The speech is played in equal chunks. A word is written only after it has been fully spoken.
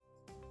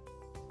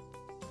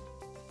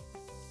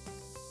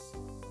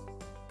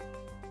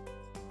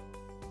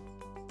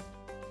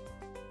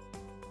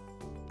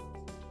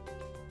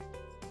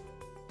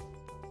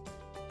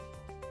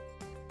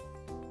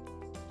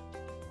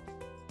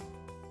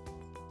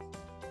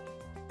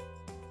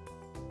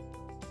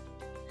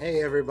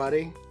Hey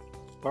everybody,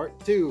 part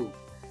 2.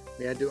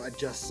 We had to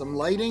adjust some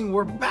lighting.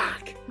 We're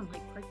back. I'm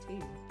like, part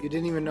 2. You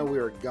didn't even know we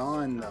were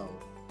gone though.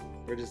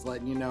 We're just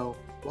letting you know.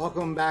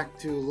 Welcome back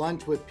to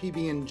Lunch with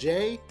PB and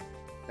J.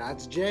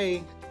 That's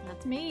Jay.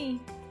 That's me.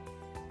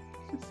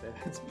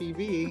 That's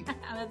PB.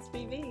 That's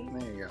PB.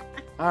 There you go.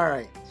 All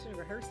right. Should have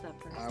rehearsed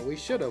that first. We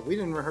should have. We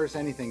didn't rehearse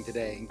anything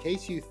today. In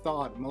case you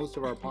thought most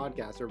of our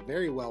podcasts are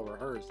very well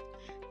rehearsed,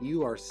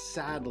 you are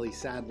sadly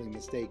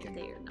mistaken.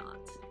 They are not.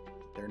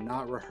 They're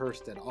not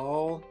rehearsed at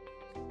all.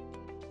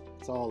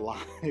 It's all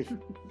live,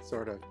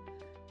 sort of.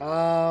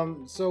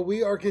 So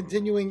we are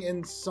continuing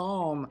in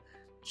Psalm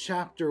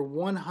chapter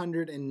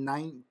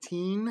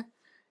 119,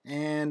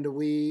 and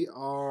we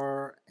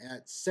are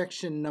at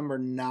section number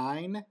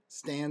 9,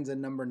 stanza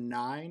number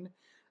 9.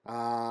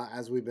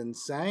 As we've been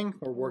saying,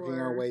 we're working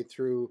our way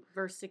through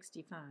verse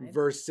 65.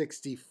 Verse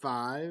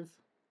 65.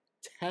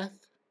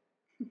 Teth.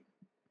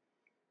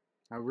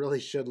 I really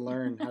should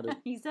learn how to.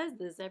 He says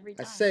this every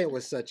time. I say it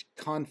with such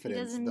confidence,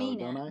 he doesn't though, mean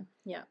don't it. I?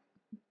 Yeah.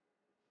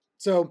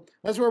 So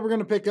that's where we're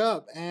going to pick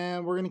up,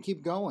 and we're going to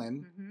keep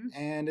going. Mm-hmm.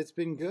 And it's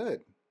been good.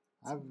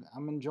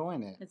 I'm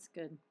enjoying it. It's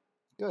good.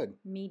 Good.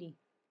 Meaty.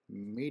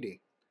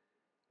 Meaty.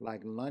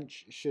 Like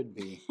lunch should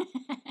be.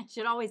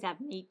 Should always have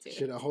meat, too.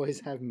 Should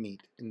always have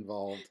meat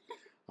involved.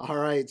 All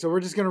right, so we're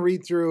just going to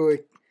read through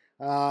it.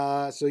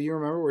 So you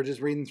remember, we're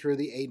just reading through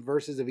the 8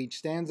 verses of each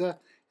stanza,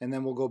 and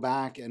then we'll go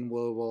back and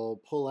we'll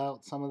pull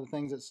out some of the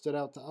things that stood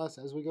out to us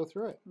as we go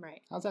through it.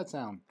 Right. How's that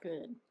sound?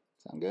 Good.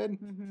 Sound good?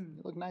 Mm-hmm.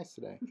 You look nice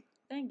today.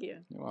 Thank you.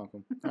 You're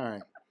welcome. All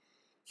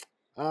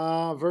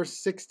right. Verse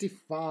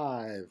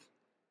 65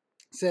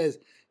 says,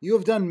 "You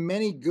have done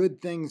many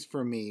good things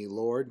for me,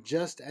 Lord,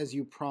 just as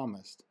you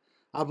promised.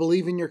 I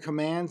believe in your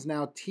commands.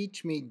 Now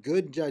teach me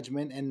good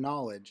judgment and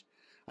knowledge.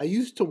 I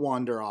used to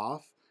wander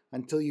off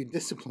until you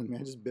disciplined me."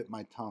 I just bit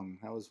my tongue.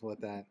 That was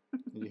what that.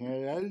 You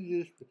hear that?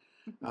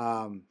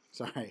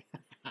 Sorry.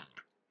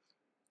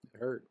 It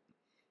hurt.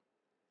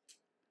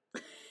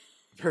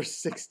 Verse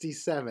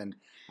 67.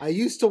 "I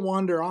used to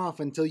wander off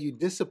until you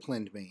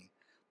disciplined me,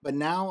 but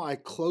now I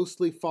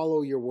closely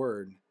follow your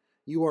word.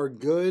 You are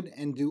good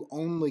and do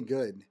only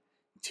good.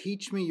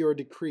 Teach me your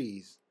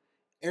decrees.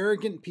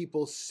 Arrogant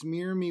people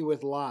smear me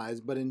with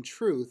lies, but in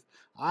truth,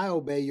 I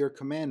obey your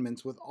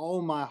commandments with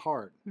all my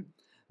heart.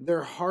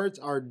 Their hearts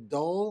are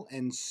dull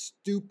and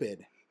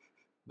stupid,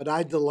 but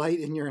I delight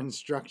in your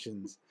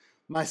instructions.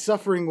 My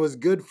suffering was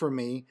good for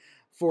me,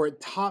 for it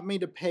taught me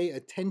to pay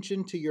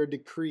attention to your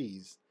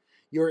decrees.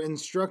 Your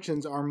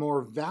instructions are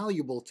more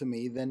valuable to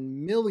me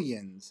than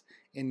millions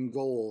in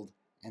gold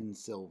and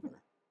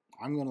silver."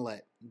 I'm going to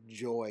let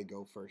Joy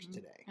go first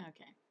today.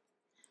 Okay.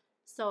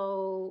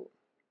 So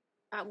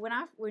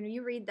when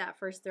you read that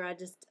first through, I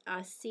just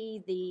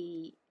see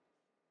the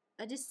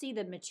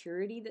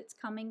maturity that's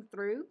coming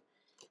through,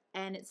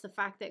 and it's the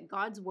fact that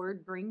God's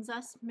word brings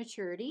us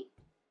maturity.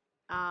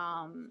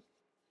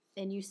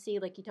 And you see,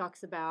 like he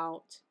talks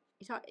about,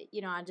 I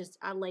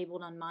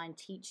labeled on mine,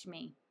 teach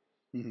me.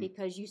 Mm-hmm.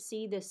 Because you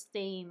see this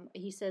theme,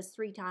 he says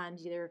 3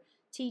 times, either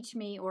teach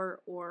me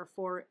or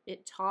for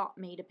it taught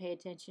me to pay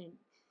attention.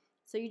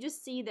 So you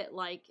just see that,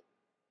 like,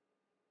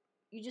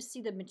 you just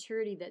see the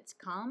maturity that's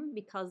come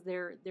because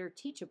they're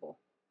teachable.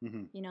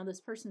 Mm-hmm.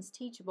 This person's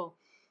teachable.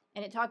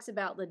 And it talks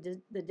about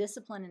the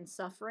discipline and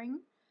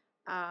suffering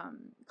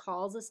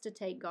calls us to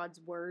take God's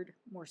word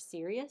more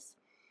serious.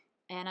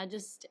 And I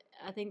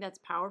think that's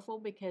powerful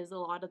because a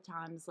lot of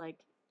times,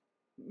 like,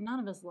 none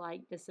of us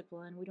like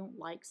discipline. We don't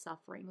like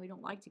suffering. We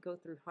don't like to go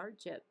through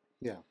hardship.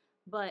 Yeah.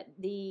 But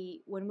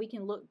when we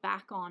can look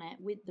back on it,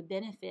 with the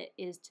benefit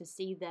is to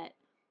see that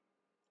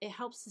it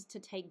helps us to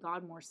take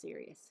God more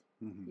serious,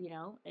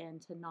 mm-hmm. And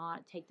to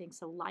not take things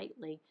so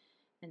lightly.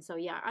 And so,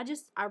 yeah,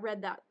 I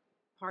read that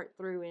part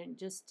through, and it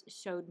just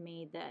showed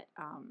me that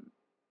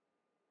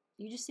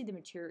you just see the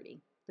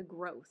maturity, the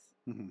growth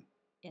mm-hmm.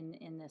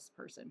 in this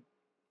person.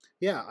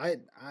 Yeah,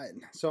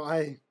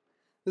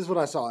 this is what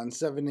I saw in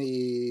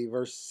 70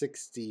 verse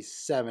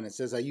 67. It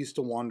says, "I used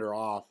to wander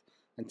off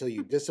until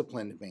you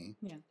disciplined me,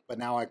 but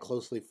now I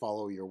closely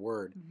follow your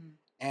word." Mm-hmm.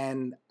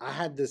 And I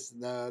had the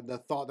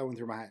thought that went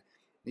through my head.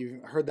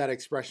 You've heard that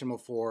expression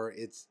before.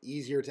 It's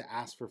easier to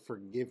ask for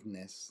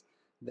forgiveness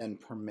than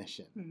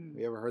permission. Mm-hmm.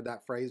 You ever heard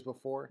that phrase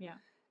before? Yeah.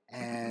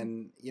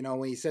 And,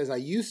 when he says, "I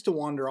used to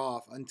wander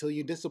off until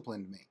you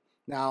disciplined me."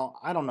 Now,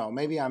 I don't know.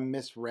 Maybe I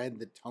misread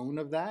the tone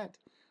of that.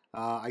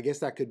 I guess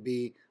that could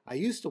be, "I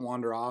used to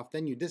wander off,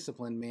 then you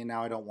disciplined me, and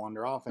now I don't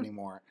wander off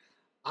anymore."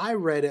 I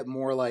read it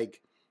more like,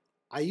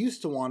 "I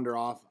used to wander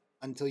off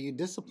until you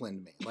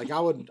disciplined me." Like I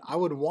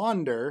would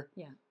wander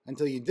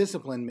until you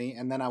disciplined me,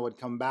 and then I would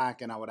come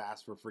back and I would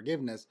ask for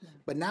forgiveness. Yeah.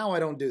 But now I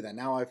don't do that.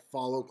 Now I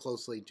follow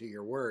closely to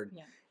your word.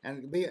 Yeah.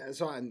 And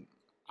so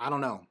I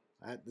don't know.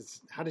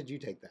 How did you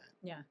take that?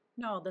 Yeah.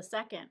 No, the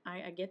second.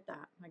 I get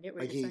that. I get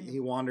what you're saying. He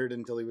wandered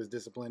until he was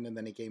disciplined, and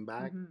then he came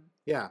back. Mm-hmm.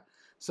 Yeah.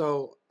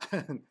 So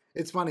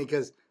it's funny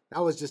because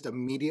that was just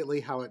immediately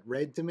how it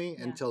read to me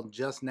until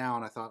just now,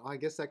 and I thought, I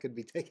guess that could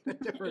be taken a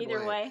different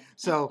Either way.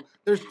 So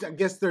I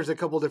guess there's a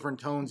couple different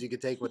tones you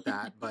could take with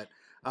that, but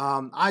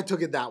I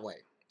took it that way.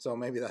 So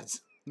maybe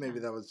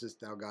that was just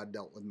how God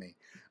dealt with me.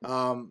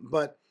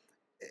 But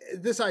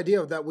this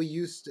idea of that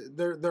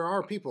there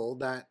are people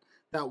that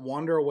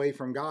wander away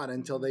from God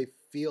until they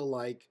feel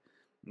like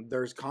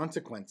there's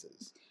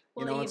consequences.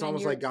 Well, it's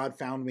almost like God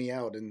found me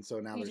out, and so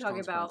now there's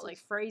consequences. You talk about like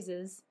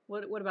phrases.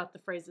 What about the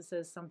phrase that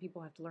says some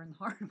people have to learn the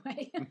hard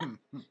way?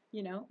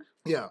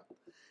 Yeah.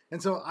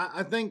 And so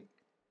I think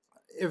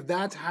if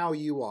that's how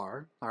you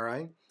are, all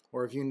right,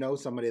 or if you know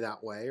somebody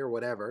that way or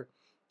whatever,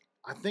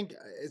 I think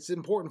it's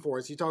important for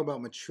us. You talk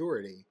about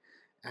maturity,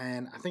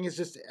 and I think it's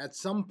just at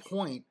some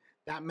point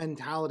that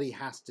mentality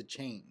has to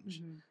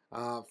change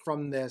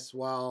from this.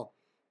 Well,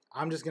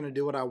 I'm just going to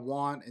do what I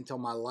want until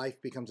my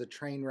life becomes a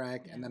train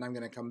wreck, and then I'm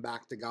going to come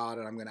back to God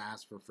and I'm going to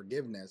ask for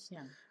forgiveness.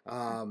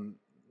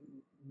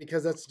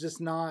 Because that's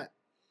just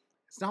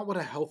it's not what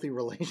a healthy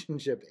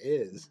relationship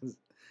is.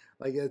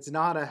 Like, it's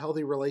not a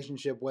healthy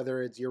relationship,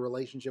 whether it's your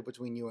relationship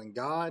between you and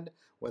God,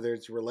 whether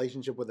it's a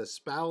relationship with a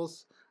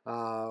spouse,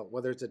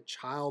 whether it's a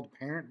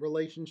child-parent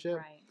relationship.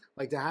 Right.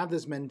 Like, to have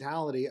this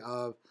mentality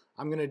of,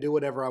 I'm going to do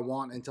whatever I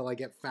want until I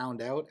get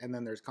found out and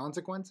then there's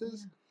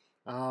consequences.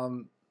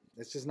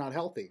 It's just not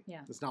healthy.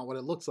 Yeah. It's not what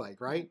it looks like,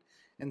 right?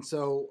 And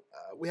so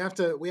we have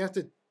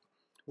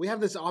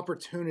this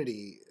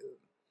opportunity.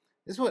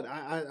 This is what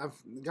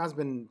God's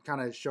been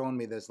kind of showing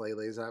me this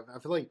lately. Is I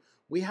feel like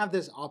we have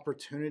this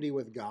opportunity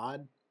with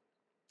God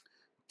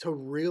to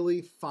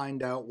really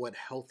find out what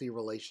healthy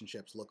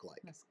relationships look like.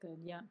 That's good.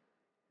 Yeah.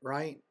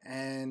 Right?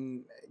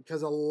 And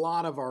because a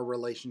lot of our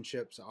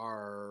relationships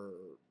are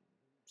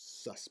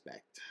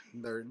suspect.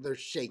 They're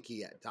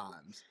shaky at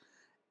times.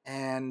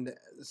 And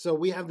so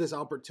we have this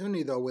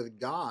opportunity, though, with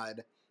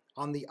God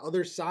on the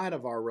other side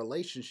of our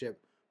relationship,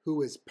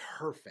 who is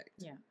perfect.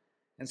 Yeah.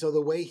 And so the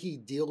way he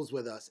deals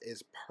with us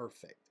is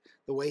perfect.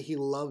 The way he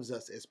loves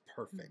us is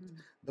perfect.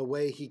 The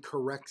way he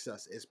corrects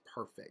us is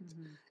perfect.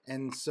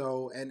 And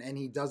so, and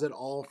he does it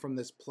all from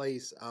this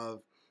place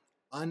of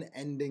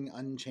unending,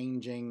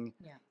 unchanging,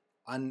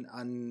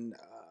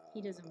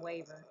 he doesn't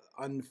waver.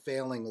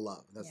 Unfailing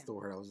love. That's the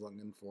word I was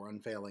looking for,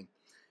 unfailing.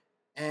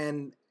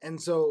 And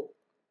so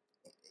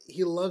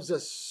he loves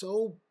us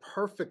so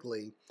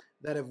perfectly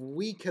that if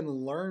we can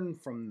learn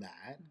from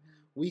that,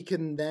 we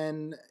can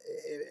then,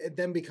 it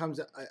then becomes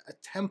a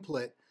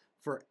template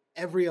for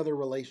every other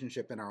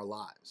relationship in our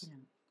lives. Yeah.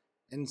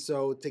 And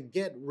so to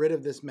get rid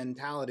of this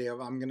mentality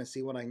of, I'm going to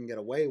see what I can get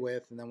away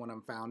with, and then when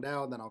I'm found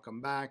out, then I'll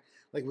come back.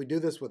 Like, we do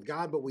this with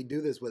God, but we do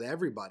this with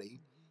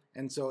everybody.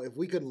 And so if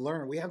we could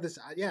learn, we have this,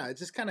 it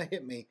just kind of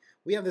hit me.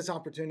 We have this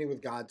opportunity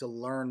with God to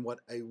learn what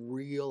a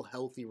real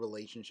healthy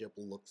relationship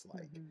looks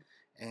like.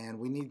 And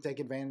we need to take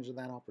advantage of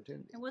that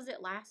opportunity. And was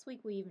it last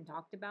week we even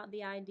talked about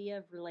the idea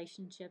of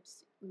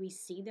relationships? We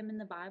see them in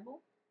the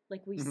Bible.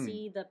 Like, we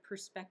see the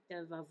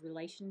perspective of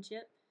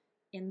relationship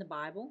in the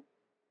Bible,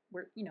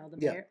 where,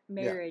 the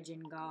marriage in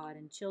God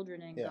and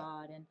children in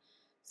God. And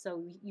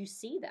so you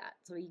see that.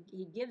 So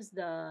he gives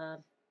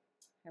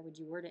how would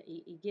you word it?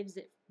 He gives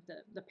it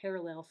the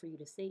parallel for you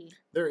to see.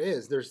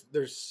 There's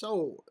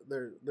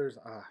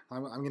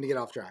I'm going to get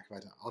off track.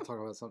 I'll talk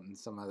about something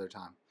some other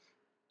time.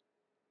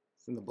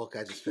 It's in the book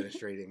I just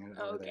finished reading.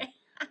 Okay.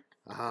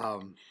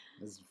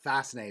 It's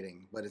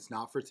fascinating, but it's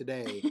not for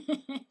today.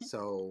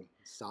 So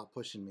stop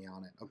pushing me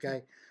on it.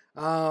 Okay.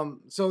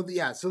 So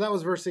that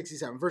was verse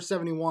 67. Verse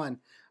 71,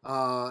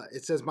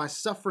 it says, my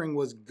suffering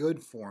was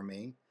good for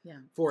me,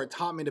 for it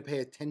taught me to pay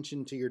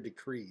attention to your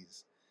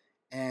decrees.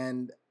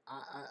 And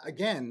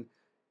again,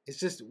 it's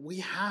just, we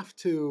have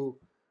to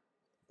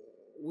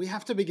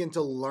begin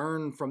to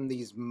learn from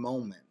these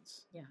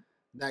moments. Yeah.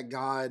 That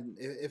God,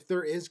 if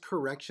there is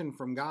correction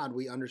from God,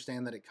 we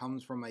understand that it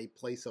comes from a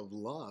place of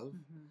love,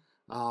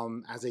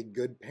 as a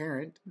good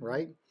parent,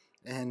 right?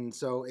 And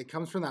so it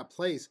comes from that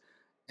place.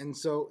 And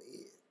so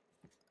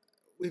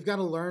we've got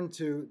to learn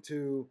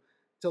to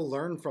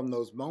learn from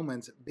those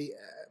moments,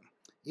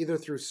 either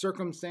through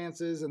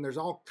circumstances, and there's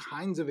all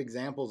kinds of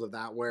examples of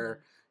that where,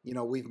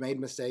 we've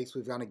made mistakes,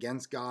 we've gone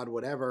against God,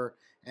 whatever,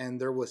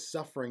 and there was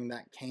suffering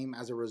that came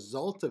as a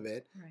result of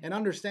it. Right. And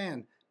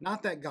understand,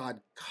 not that God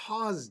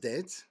caused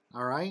it,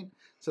 all right?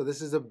 So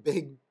this is a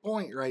big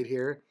point right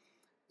here.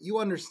 You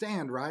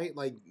understand, right?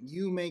 Like,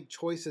 you make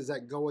choices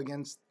that go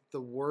against the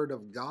word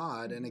of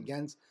God and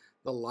against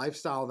the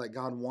lifestyle that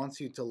God wants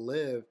you to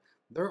live.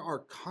 There are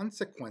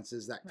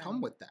consequences that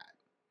come with that.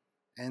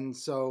 And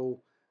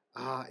so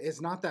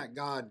it's not that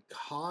God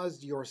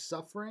caused your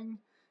suffering.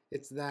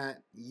 It's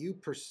that you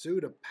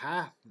pursued a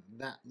path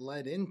that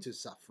led into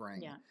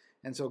suffering. Yeah.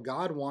 And so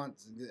God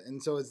wants,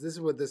 and so this is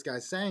what this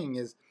guy's saying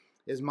is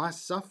my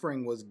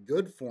suffering was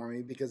good for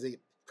me because it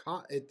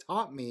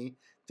taught me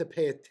to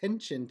pay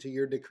attention to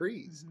your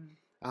decrees.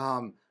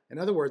 In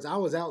other words, I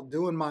was out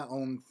doing my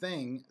own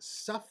thing.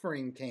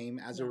 Suffering came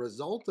as a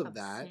result of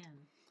that,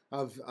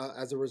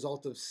 as a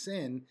result of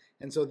sin.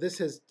 And so this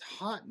has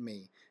taught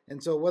me.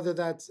 And so whether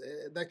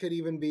that could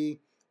even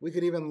be, we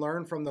could even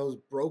learn from those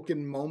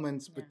broken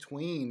moments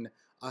between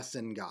us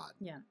and God.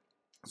 Yeah.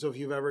 So if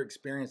you've ever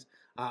experienced,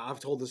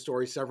 I've told the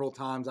story several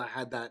times. I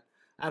had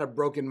had a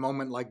broken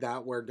moment like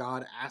that where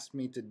God asked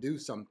me to do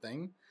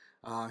something.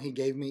 He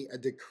gave me a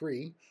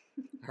decree,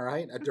 all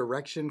right, a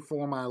direction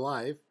for my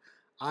life.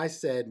 I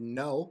said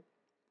no,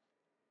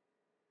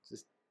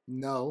 just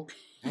no,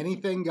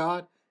 anything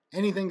God,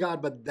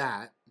 but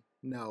that,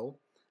 no.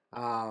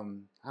 I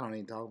don't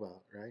need to talk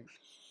about it, right?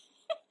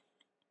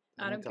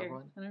 I don't care.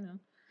 I don't know.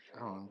 I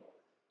don't know.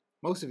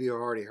 Most of you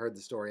have already heard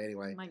the story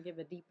anyway. I might give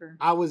a deeper.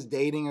 I was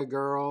dating a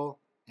girl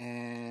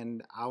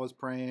and I was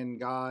praying,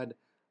 God.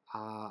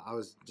 I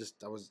was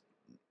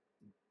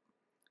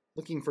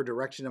looking for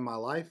direction in my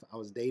life. I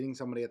was dating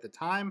somebody at the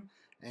time,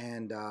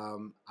 and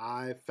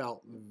I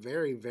felt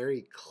very,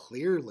 very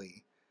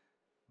clearly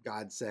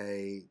God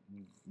say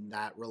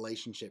that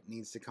relationship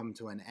needs to come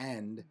to an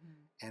end.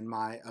 Mm-hmm. And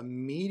my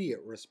immediate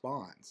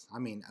response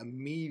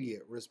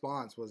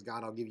was,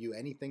 God, I'll give you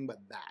anything but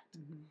that.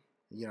 Mm-hmm.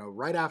 You know,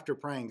 right after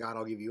praying, God,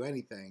 I'll give you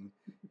anything,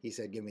 he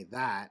said, give me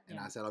that. And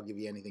I said, I'll give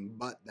you anything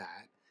but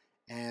that.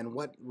 And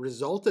what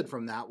resulted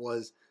from that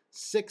was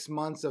 6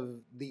 months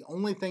of the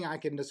only thing I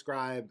can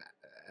describe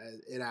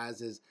it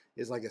as is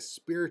like a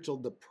spiritual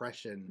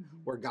depression, mm-hmm.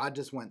 where God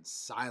just went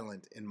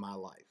silent in my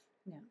life.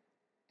 Yeah.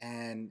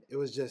 And it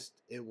was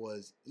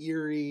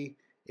eerie.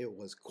 It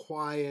was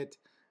quiet.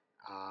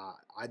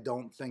 I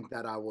don't think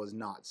that I was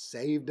not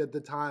saved at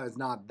the time. It's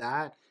not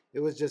that. It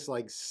was just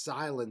like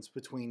silence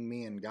between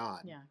me and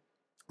God. Yeah.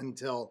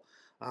 Until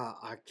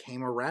I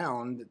came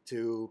around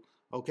to,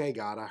 okay,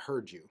 God, I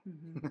heard you.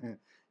 Mm-hmm.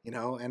 You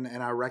know, and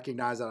I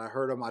recognize that I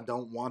heard him. I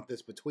don't want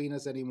this between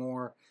us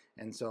anymore.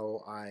 And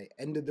so I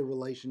ended the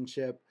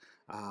relationship.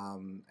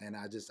 And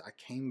I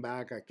came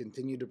back. I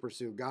continued to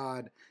pursue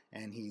God,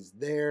 and he's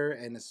there.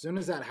 And as soon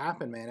as that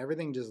happened, man,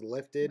 everything just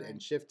lifted and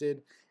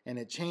shifted, and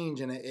it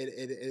changed. And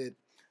it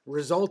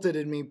resulted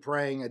in me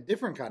praying a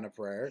different kind of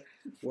prayer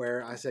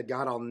where I said,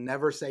 God, I'll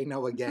never say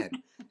no again.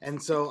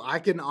 And so I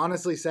can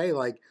honestly say,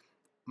 like,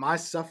 my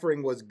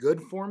suffering was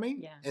good for me.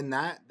 Yeah. And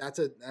that's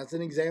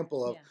an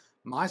example of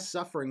my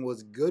suffering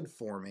was good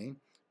for me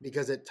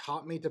because it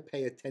taught me to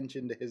pay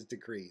attention to his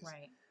decrees.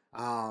 Right.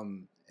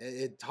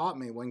 It taught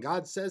me when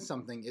God says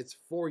something, it's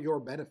for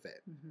your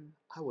benefit. Mm-hmm.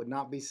 I would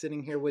not be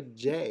sitting here with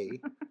Jay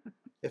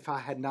if I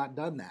had not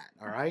done that.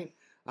 All right.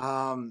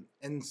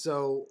 And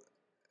so,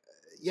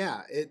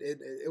 yeah,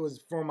 it was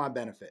for my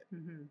benefit.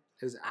 Mm-hmm.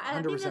 It was 100%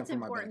 I think that's for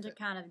my important benefit.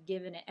 to kind of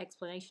give an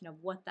explanation of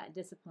what that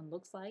discipline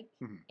looks like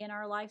in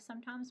our life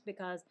sometimes,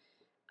 because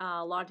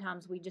a lot of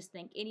times we just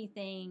think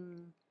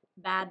anything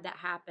bad that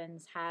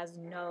happens has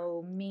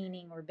no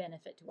meaning or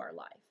benefit to our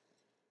life.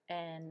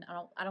 And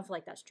I don't feel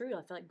like that's true.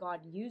 I feel like God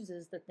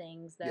uses the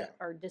things that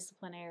are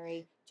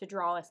disciplinary to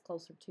draw us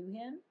closer to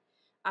him.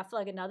 I feel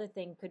like another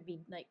thing could be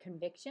like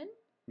conviction.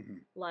 Mm-hmm.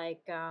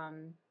 Like,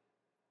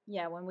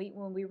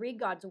 when we read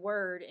God's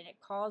word and it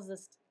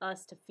causes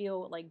us to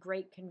feel like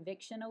great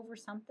conviction over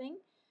something,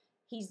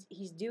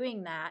 he's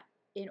doing that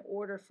in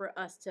order for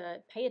us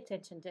to pay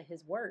attention to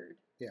his word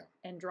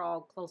and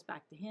draw close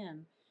back to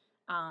him.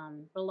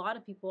 But a lot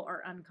of people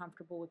are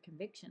uncomfortable with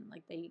conviction.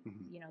 Like they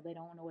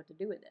don't know what to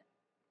do with it.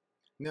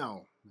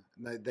 No,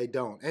 they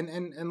don't.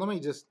 And let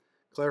me just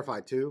clarify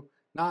too.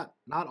 Not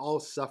all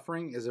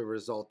suffering is a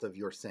result of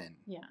your sin.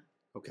 Yeah.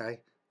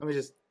 Okay? Let me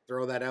just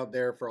throw that out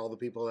there for all the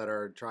people that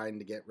are trying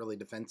to get really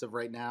defensive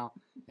right now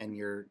and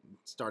you're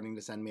starting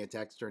to send me a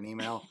text or an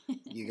email.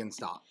 You can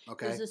stop.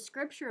 Okay? There's a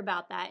scripture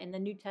about that in the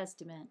New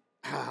Testament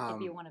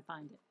if you want to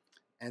find it.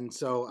 And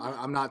so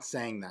I'm not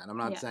saying that. I'm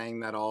not saying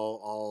that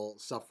all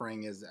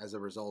suffering is as a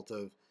result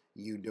of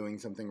you doing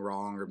something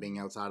wrong or being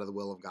outside of the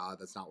will of God.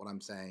 That's not what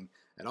I'm saying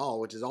at all,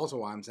 which is also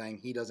why I'm saying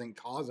he doesn't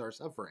cause our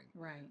suffering.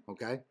 Right.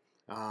 Okay?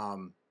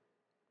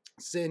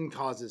 Sin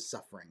causes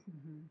suffering.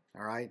 Mm-hmm.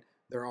 All right?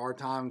 There are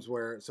times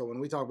so when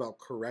we talk about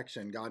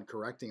correction, God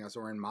correcting us,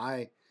 or in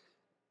my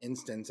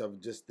instance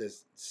of just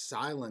this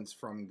silence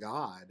from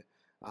God,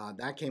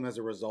 that came as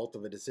a result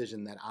of a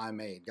decision that I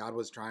made. God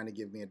was trying to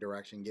give me a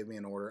direction, give me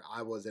an order.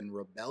 I was in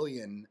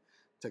rebellion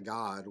to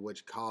God,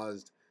 which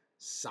caused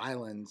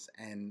silence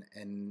and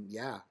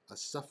a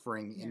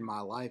suffering in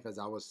my life as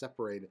I was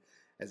separated,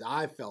 as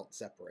I felt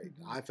separated.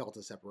 Mm-hmm. I felt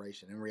a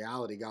separation. In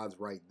reality, God's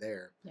right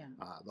there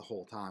the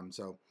whole time.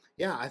 So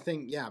I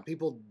think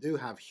people do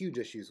have huge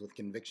issues with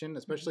conviction,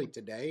 especially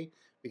today,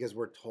 because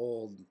we're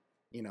told,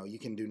 you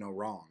can do no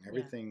wrong.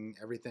 Everything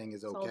is okay.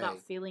 It's all about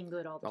feeling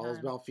good all the time.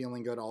 It's all about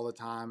feeling good all the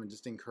time, and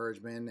just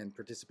encouragement and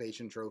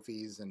participation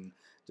trophies, and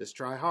just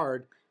try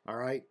hard. All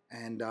right.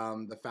 And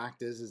the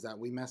fact is that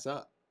we mess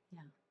up.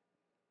 Yeah.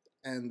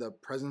 And the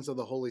presence of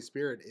the Holy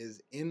Spirit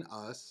is in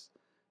us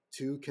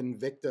to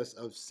convict us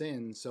of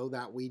sin so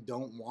that we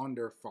don't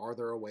wander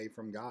farther away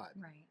from God.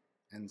 Right.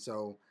 And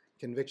so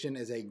conviction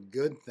is a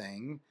good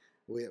thing.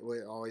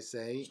 We always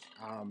say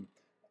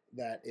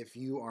that if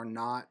you are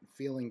not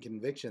feeling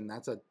conviction,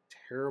 that's a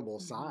terrible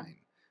sign,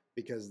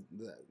 because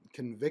the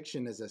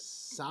conviction is a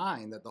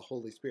sign that the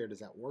Holy Spirit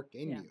is at work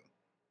in you.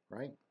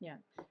 Right? Yeah.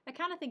 I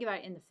kind of think about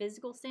it in the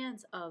physical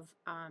sense of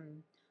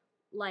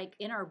like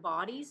in our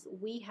bodies,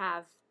 we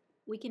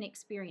can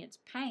experience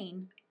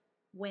pain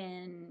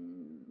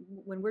when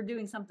we're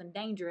doing something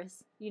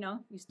dangerous, you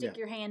stick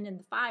your hand in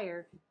the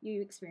fire,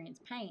 you experience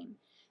pain.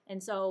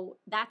 And so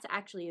that's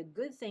actually a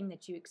good thing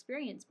that you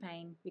experience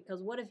pain,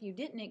 because what if you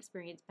didn't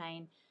experience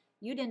pain?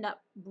 You'd end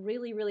up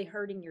really, really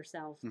hurting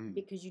yourself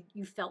because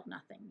you felt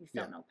nothing. You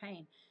felt no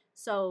pain.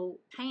 So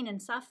pain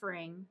and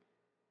suffering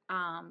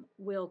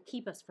will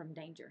keep us from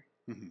danger.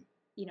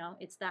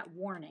 It's that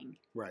warning.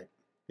 Right.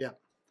 Yeah.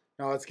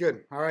 No, that's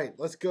good. All right.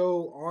 Let's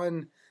go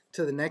on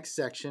to the next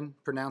section.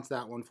 Pronounce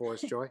that one for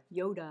us, Joy.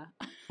 Yoda.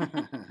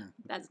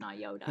 That's not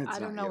Yoda. I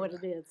don't know what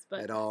it is.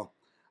 But... At all.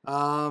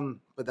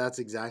 But that's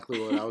exactly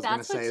what I was going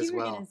to say as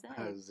well.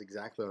 That was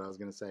exactly what I was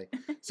going to say.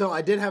 So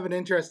I did have an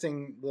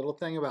interesting little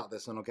thing about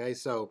this one, okay?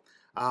 So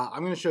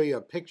I'm going to show you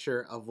a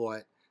picture of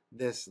what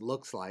this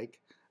looks like.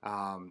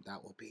 That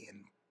will be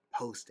in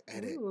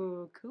post-edit.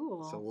 Ooh,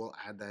 cool. So we'll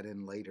add that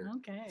in later.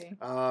 Okay.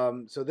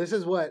 So this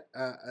is what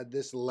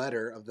this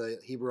letter of the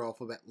Hebrew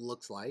alphabet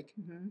looks like.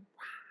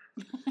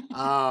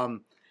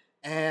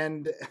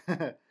 And...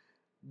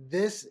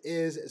 This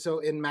is, so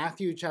in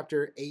Matthew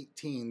chapter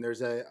 18,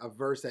 there's a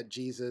verse that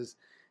Jesus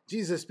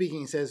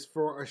speaking says,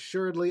 "For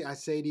assuredly I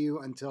say to you,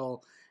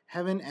 until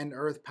heaven and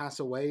earth pass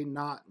away,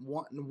 not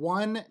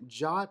one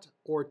jot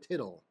or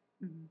tittle,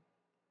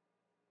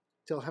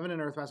 till heaven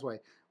and earth pass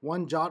away,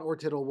 one jot or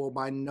tittle will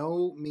by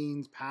no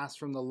means pass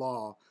from the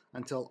law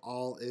until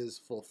all is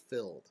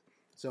fulfilled."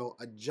 So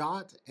a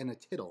jot and a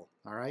tittle,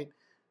 all right?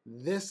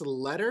 This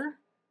letter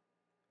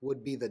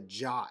would be the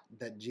jot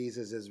that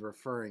Jesus is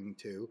referring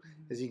to.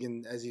 As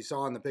you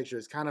saw in the picture,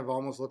 it's kind of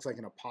almost looks like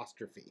an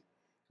apostrophe.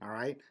 All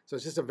right. So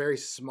it's just a very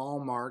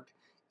small mark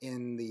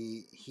in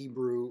the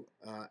Hebrew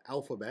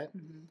alphabet.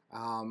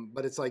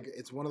 But it's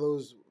one of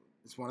those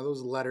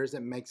letters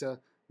that makes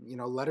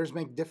letters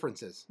make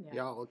differences. Yeah.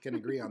 Y'all can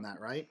agree on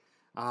that, right?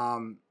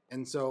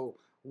 And so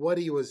what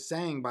he was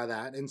saying by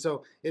that, and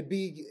so it'd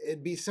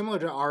be similar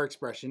to our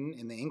expression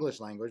in the English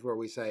language where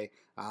we say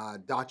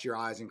dot your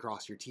I's and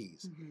cross your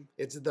T's.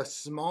 It's the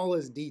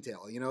smallest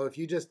detail. If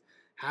you just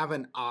have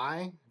an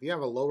I, if you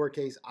have a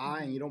lowercase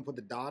I and you don't put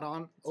the dot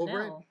on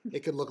over it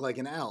could look like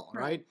an L,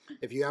 right?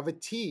 If you have a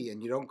T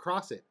and you don't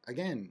cross it,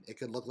 again, it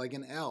could look like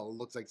an L. It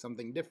looks like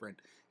something different.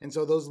 And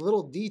so those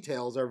little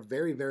details are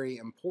very, very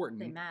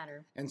important. They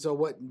matter. And so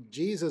what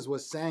Jesus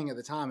was saying at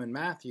the time in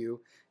Matthew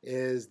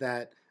is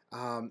that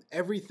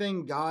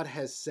everything God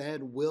has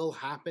said will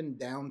happen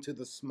down to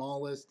the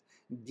smallest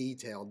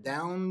detail,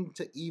 down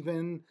to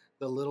even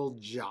the little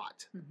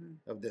jot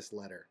of this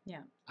letter.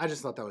 Yeah. I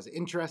just thought that was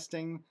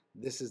interesting.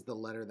 This is the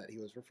letter that he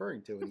was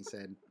referring to, and he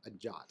said a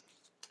jot.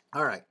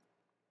 All right.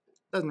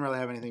 Doesn't really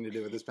have anything to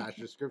do with this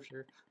passage of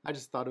scripture. I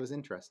just thought it was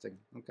interesting.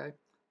 Okay.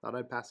 Thought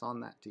I'd pass on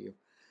that to you.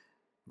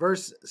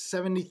 Verse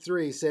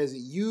 73 says,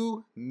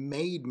 "You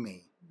made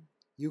me.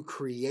 You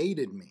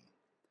created me.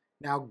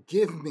 Now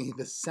give me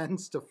the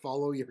sense to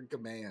follow your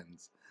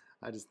commands."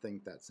 I just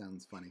think that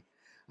sounds funny.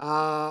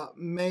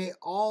 "May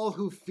all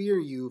who fear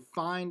you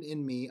find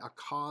in me a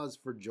cause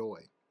for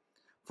joy.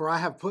 For I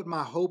have put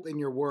my hope in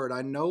your word.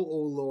 I know, O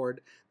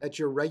Lord, that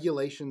your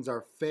regulations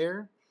are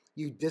fair.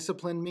 You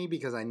disciplined me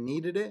because I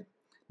needed it.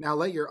 Now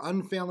let your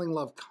unfailing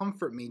love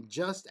comfort me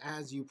just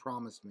as you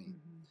promised me.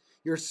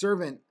 Your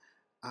servant,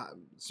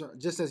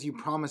 just as you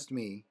promised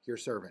me, your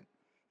servant.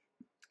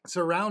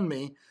 Surround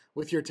me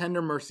with your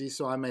tender mercy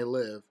so I may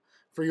live,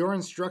 for your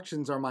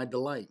instructions are my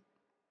delight.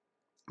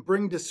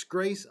 Bring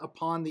disgrace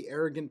upon the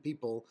arrogant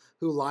people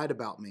who lied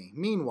about me.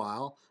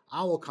 Meanwhile,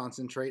 I will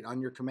concentrate on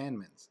your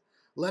commandments.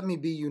 Let me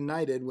be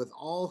united with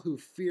all who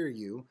fear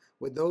you,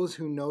 with those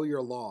who know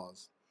your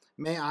laws.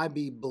 May I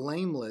be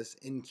blameless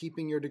in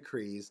keeping your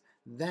decrees.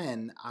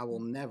 Then I will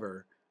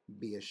never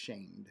be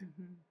ashamed."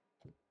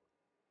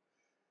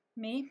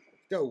 Me?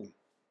 Go.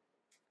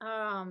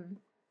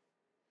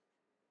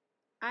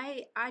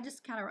 I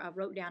just kind of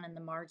wrote down in the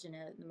margin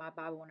of my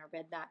Bible when I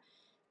read that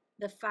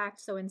the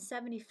fact. So in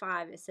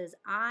 75 it says,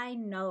 "I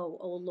know,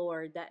 O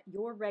Lord, that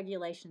your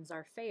regulations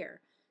are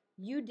fair.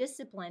 You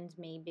disciplined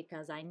me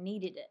because I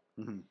needed it."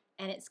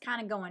 And it's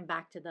kind of going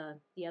back to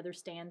the other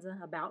stanza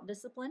about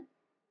discipline,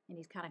 and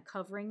he's kind of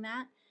covering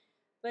that.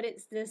 But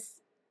it's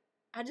this,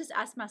 I just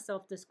asked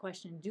myself this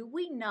question: do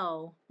we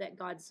know that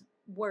God's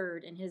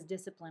word and his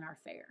discipline are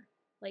fair?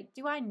 Like,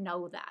 do I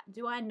know that?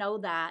 Do I know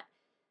that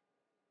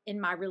in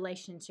my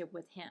relationship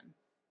with him?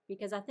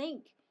 Because I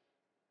think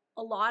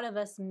a lot of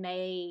us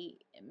may,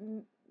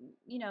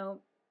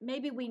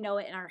 maybe we know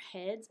it in our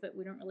heads, but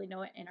we don't really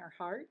know it in our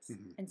hearts.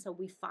 And so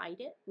we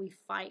fight it. We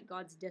fight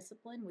God's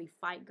discipline. We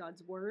fight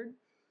God's word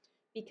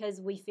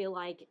because we feel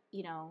like,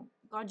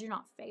 God, you're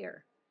not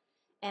fair.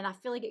 And I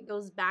feel like it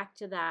goes back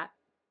to that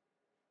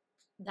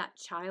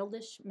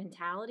childish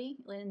mentality.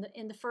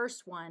 In the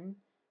first one,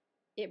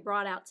 it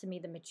brought out to me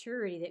the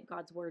maturity that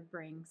God's word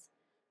brings.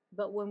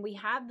 But when we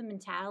have the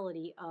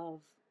mentality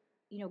of,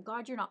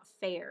 God, you're not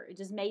fair, it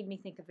just made me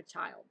think of a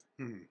child,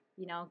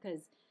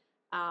 because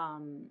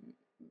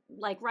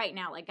like right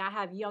now, like I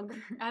have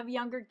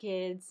younger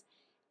kids,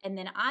 and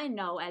then I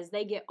know as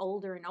they get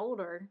older and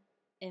older,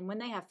 and when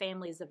they have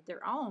families of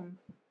their own,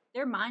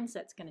 their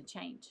mindset's going to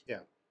change.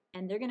 Yeah.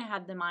 And they're going to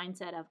have the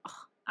mindset of,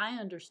 oh, I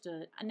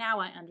understood. Now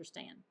I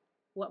understand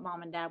what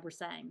mom and dad were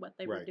saying, what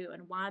they were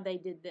doing, why they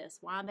did this,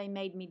 why they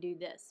made me do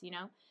this, you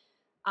know?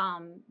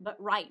 But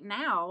right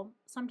now,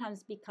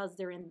 sometimes because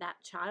they're in that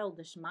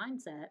childish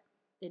mindset,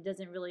 it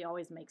doesn't really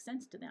always make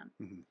sense to them.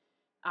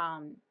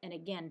 And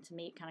again, to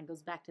me, it kind of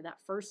goes back to that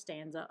first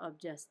stanza of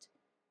just,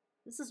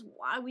 this is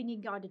why we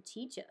need God to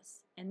teach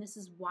us. And this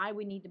is why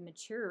we need to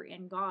mature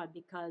in God,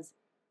 because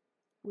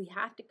we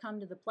have to come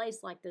to the place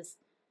like the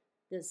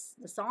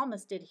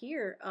psalmist did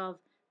here of,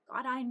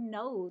 God, I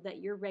know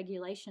that your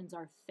regulations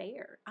are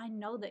fair. I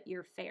know that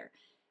you're fair.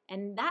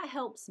 And that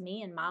helps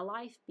me in my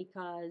life,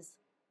 because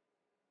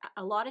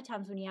a lot of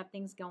times when you have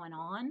things going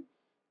on,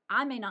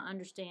 I may not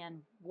understand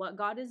what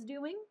God is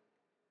doing,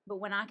 but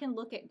when I can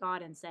look at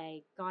God and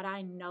say, God,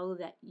 I know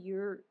that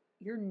your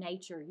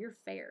nature, you're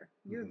fair,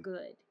 you're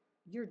good,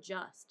 you're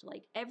just.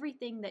 Like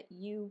everything that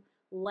you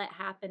let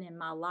happen in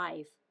my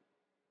life,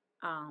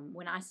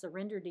 when I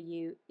surrender to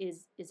you,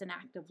 is an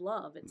act of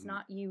love. It's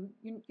not you're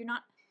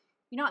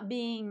not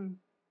being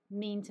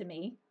mean to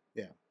me.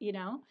 Yeah. You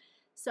know?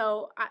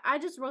 So I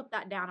just wrote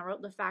that down. I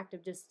wrote the fact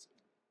of just,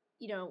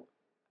 you know,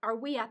 are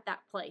we at that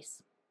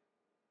place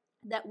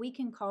that we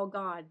can call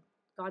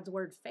God's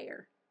word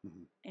fair,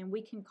 and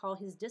we can call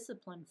his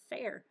discipline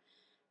fair?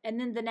 And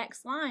then the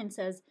next line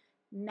says,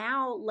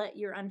 now let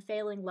your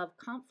unfailing love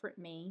comfort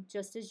me,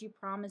 just as you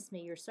promised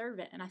me, your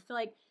servant. And I feel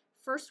like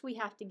first we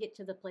have to get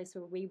to the place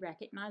where we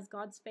recognize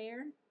God's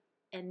fair,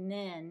 and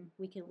then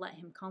we can let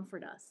him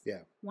comfort us.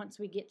 Yeah. Once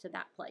we get to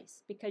that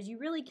place, because you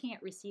really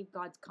can't receive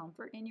God's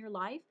comfort in your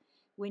life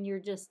when you're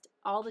just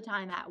all the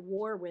time at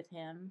war with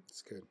him.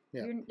 That's good.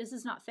 Yeah. This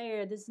is not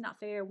fair. This is not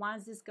fair. Why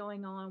is this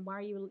going on? Why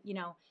are you, you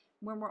know,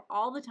 when we're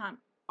all the time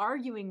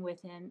arguing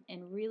with him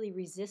and really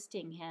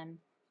resisting him,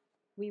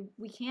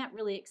 we can't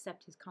really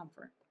accept his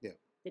comfort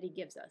that he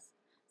gives us.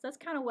 So that's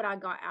kind of what I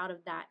got out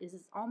of that, is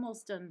it's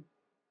almost an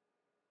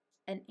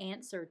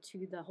answer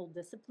to the whole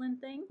discipline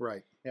thing.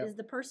 Right. Yep. Is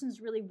the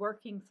person's really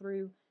working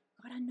through,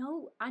 God,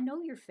 I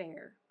know you're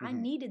fair. I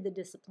needed the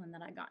discipline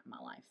that I got in my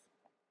life.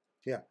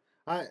 Yeah.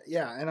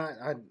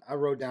 I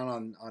wrote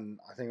down on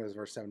I think it was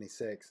verse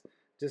 76,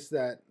 just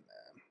that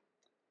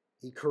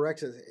he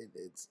corrects us.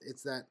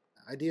 It's that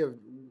idea of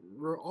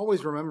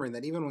always remembering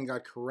that even when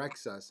God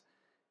corrects us,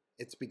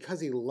 it's because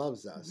he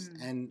loves us.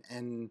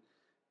 And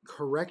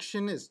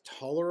correction is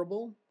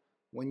tolerable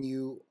when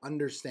you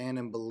understand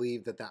and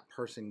believe that that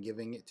person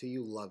giving it to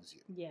you loves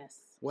you. Yes.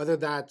 Whether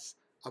that's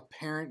a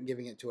parent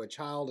giving it to a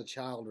child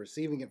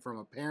receiving it from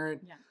a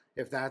parent. Yeah.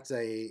 If that's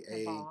a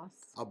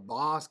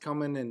boss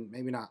coming and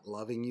maybe not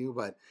loving you,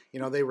 but you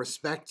know, they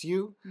respect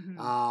you,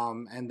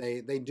 and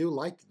they do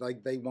like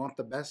they want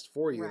the best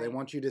for you. Right. They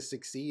want you to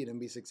succeed and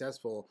be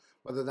successful,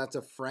 whether that's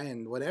a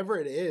friend, whatever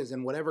it is,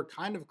 and whatever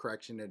kind of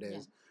correction it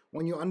is. Yeah.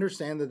 When you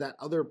understand that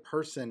other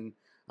person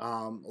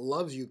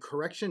loves you,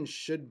 correction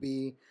should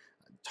be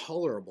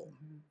tolerable,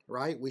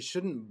 right? We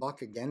shouldn't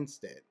buck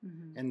against it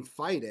and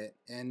fight it,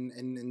 and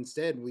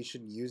instead we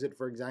should use it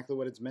for exactly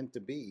what it's meant to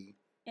be.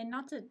 And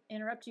not to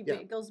interrupt you, but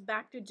it goes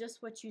back to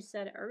just what you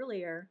said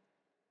earlier,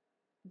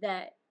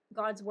 that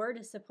God's word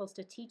is supposed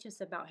to teach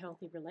us about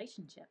healthy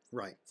relationships.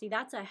 Right. See,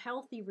 that's a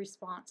healthy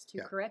response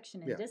to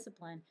correction and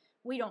discipline.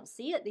 We don't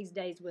see it these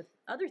days with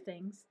other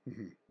things,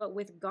 but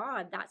with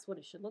God, that's what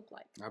it should look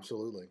like.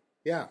 Absolutely.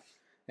 Yeah.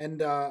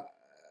 And I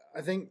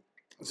think,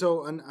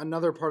 so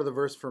another part of the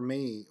verse for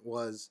me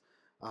was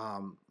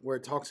where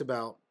it talks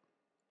about,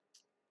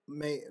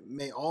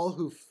 may all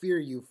who fear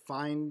you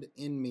find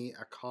in me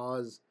a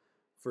cause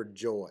for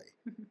joy,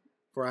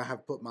 for I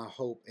have put my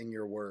hope in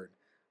your word.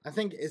 I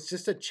think it's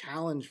just a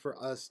challenge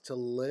for us to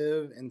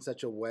live in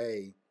such a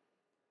way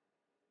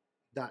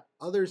that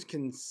others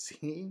can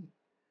see.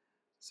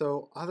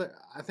 So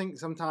I think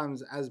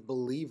sometimes as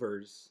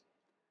believers,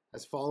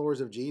 as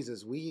followers of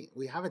Jesus, we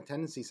have a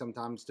tendency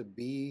sometimes to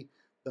be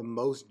the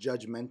most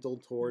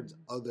judgmental towards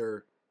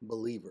other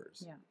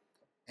believers. Yeah.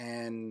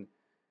 And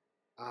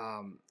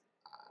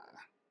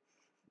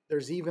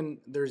there's even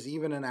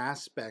an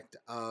aspect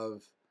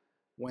of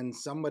when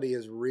somebody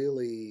is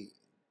really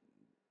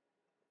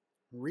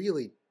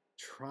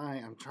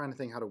trying, I'm trying to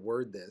think how to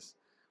word this,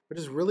 but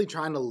just really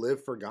trying to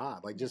live for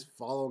God, like just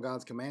follow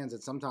God's commands,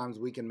 that sometimes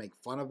we can make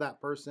fun of that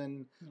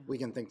person. We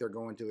can think they're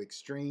going to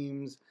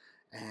extremes.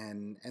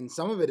 And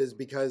some of it is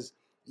because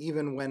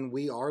even when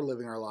we are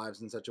living our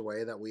lives in such a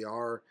way that we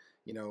are,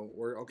 you know,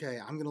 we're okay,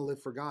 I'm going to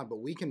live for God, but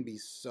we can be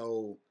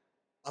so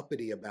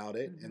uppity about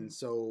it. And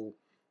so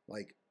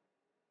like,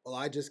 well,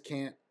 I just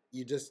can't,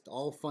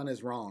 all fun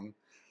is wrong.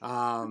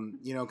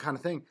 You know, kind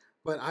of thing.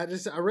 But I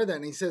read that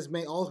and he says,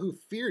 may all who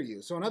fear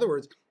you. So in other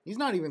words, he's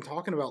not even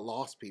talking about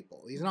lost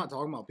people. He's not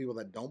talking about people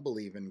that don't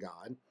believe in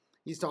God.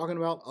 He's talking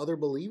about other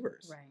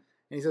believers. Right.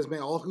 And he says, may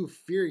all who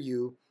fear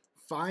you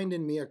find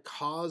in me a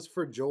cause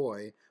for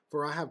joy,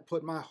 for I have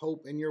put my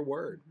hope in your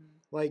word.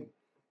 Like,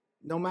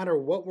 no matter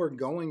what we're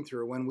going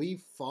through, when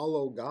we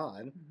follow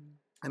God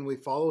and we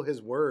follow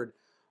his word,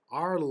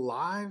 our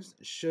lives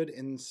should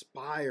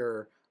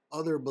inspire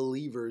other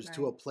believers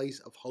to a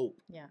place of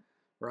hope. Yeah.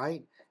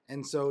 Right?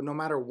 And so no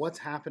matter what's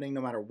happening,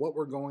 no matter what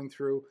we're going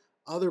through,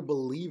 other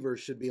believers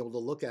should be able to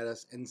look at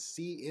us and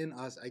see in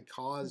us a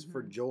cause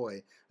for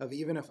joy of,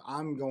 even if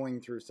I'm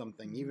going through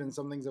something, even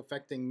something's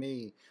affecting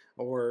me,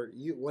 or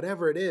you,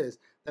 whatever it is,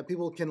 that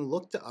people can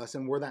look to us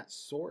and we're that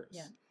source.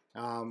 Yeah.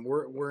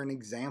 We're an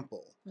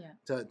example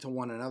to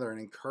one another, an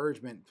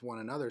encouragement to one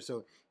another.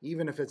 So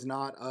even if it's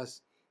not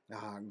us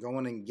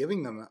going and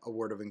giving them a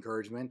word of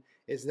encouragement,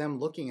 it's them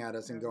looking at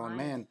us and going,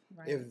 man,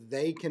 if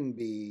they can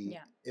be,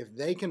 if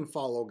they can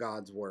follow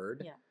God's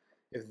word,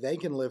 if they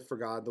can live for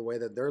God the way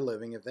that they're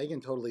living, if they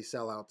can totally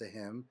sell out to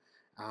Him,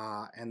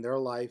 and their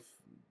life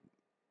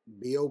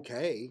be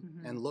okay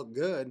and look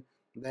good,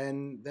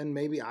 then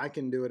maybe I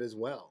can do it as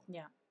well.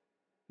 Yeah.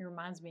 It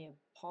reminds me of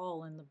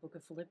Paul in the book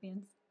of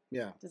Philippians.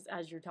 Yeah. Just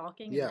as you're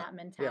talking, and that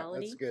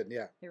mentality. Yeah, that's good.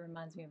 Yeah. It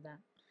reminds me of that.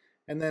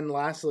 And then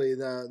lastly,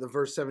 the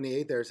verse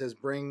 78 there says,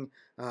 bring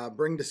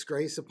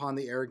disgrace upon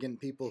the arrogant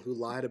people who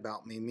lied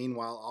about me.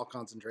 Meanwhile, I'll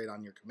concentrate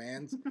on your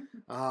commands.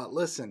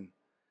 Listen,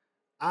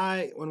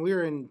 when we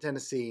were in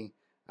Tennessee,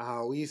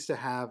 we used to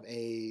have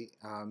a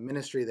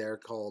ministry there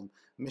called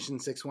Mission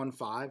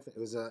 615.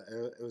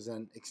 It was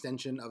an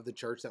extension of the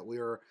church that we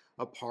were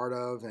a part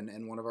of,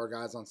 and one of our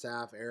guys on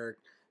staff, Eric,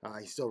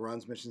 he still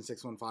runs Mission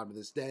 615 to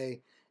this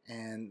day.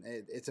 And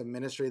it's a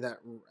ministry that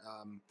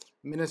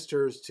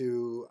ministers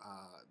to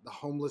the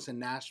homeless in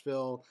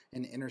Nashville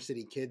and inner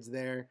city kids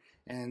there.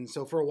 And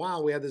so for a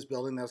while, we had this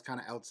building that was kind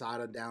of outside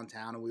of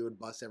downtown, and we would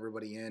bus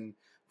everybody in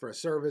for a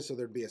service. So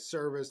there'd be a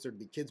service, there'd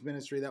be kids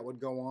ministry that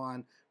would go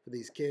on for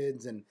these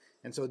kids. And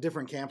so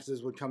different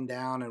campuses would come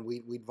down, and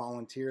we'd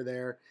volunteer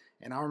there.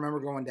 And I remember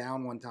going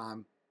down one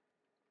time,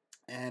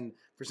 and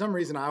for some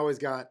reason, I always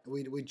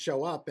we'd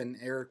show up, and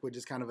Eric would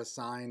just kind of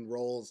assign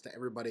roles to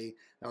everybody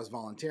that was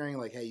volunteering.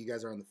 Like, hey, you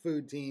guys are on the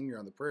food team, you're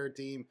on the prayer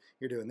team,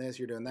 you're doing this,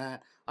 you're doing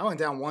that. I went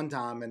down one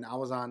time, and I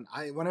was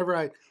whenever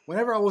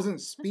I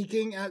wasn't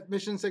speaking at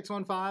Mission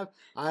 615,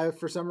 I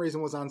for some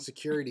reason was on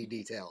security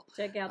detail.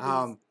 Check out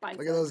these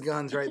look at those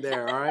guns right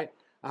there. All right.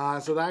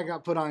 So that I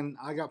got put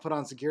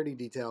on security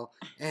detail.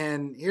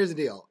 And here's the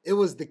deal. It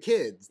was the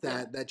kids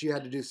that you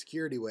had to do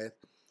security with.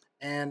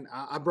 And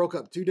I broke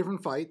up 2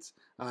 different fights,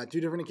 2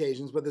 different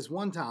occasions. But this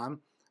one time,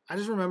 I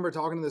just remember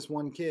talking to this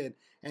one kid,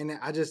 and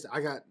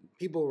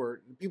people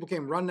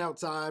came running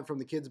outside from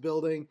the kids'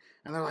 building,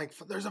 and they're like,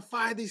 "There's a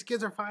fight! These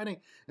kids are fighting!"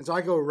 And so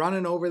I go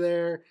running over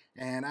there,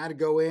 and I had to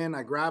go in.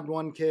 I grabbed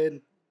one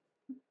kid,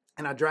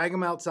 and I drag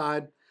him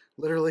outside.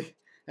 Literally,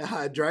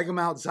 I drag him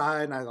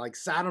outside, and I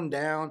sat him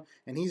down,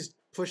 and he's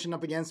pushing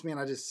up against me,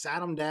 and I just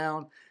sat him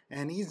down.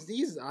 And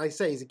I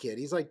say he's a kid.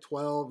 He's like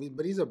 12,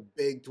 but he's a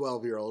big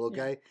 12-year-old,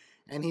 okay?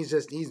 Yeah. And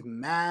he's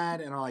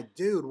mad, and I'm like,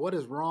 dude, what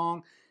is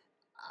wrong?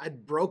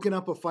 I'd broken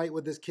up a fight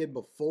with this kid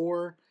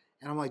before,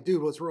 and I'm like,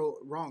 dude, what's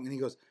wrong? And he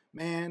goes,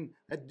 man,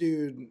 that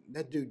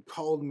dude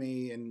called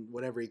me and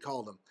whatever he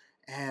called him.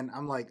 And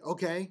I'm like,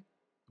 okay,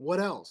 what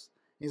else?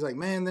 And he's like,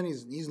 man, then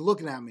he's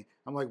looking at me.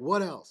 I'm like,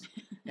 what else?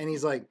 And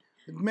he's like,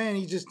 man,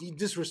 he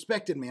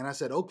disrespected me. And I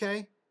said,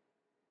 okay.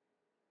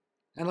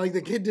 And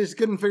the kid just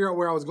couldn't figure out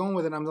where I was going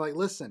with it. I'm like,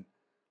 listen,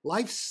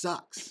 life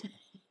sucks.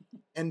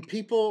 And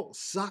people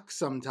suck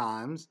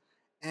sometimes.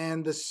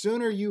 And the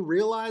sooner you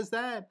realize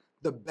that,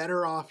 the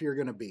better off you're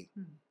going to be.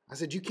 I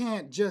said, you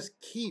can't just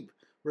keep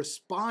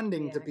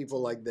responding to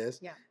people like this.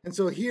 Yeah. And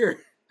so here,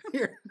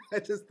 I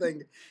just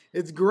think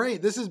it's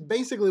great. This is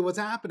basically what's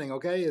happening,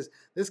 okay? Is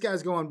this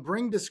guy's going,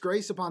 bring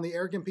disgrace upon the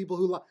arrogant people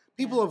who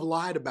people have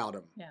lied about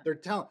him. Yeah.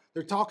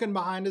 They're talking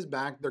behind his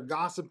back. They're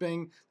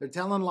gossiping. They're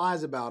telling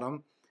lies about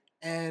him.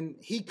 And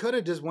he could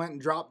have just went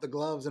and dropped the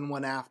gloves and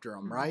went after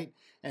him, right?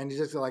 And he's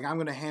just like, I'm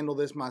going to handle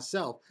this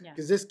myself.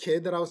 Because this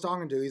kid that I was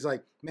talking to, he's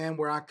like, man,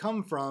 where I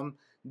come from,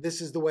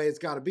 this is the way it's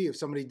got to be. If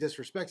somebody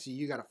disrespects you,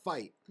 you got to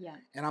fight. Yeah.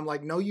 And I'm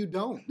like, no, you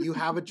don't. You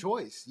have a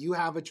choice. You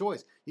have a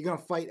choice. You're going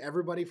to fight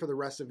everybody for the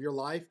rest of your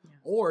life,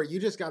 or you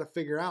just got to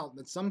figure out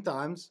that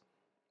sometimes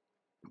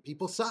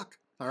people suck.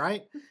 All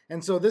right.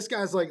 And so this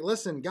guy's like,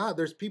 listen, God,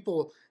 there's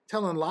people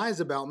telling lies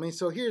about me.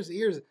 So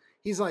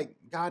he's like,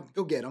 God,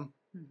 go get them.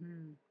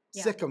 Mm-hmm.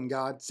 Yeah. Sick them,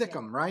 God. Sick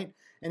them, right?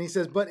 And he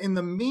says, but in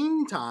the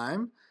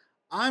meantime,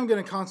 I'm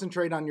going to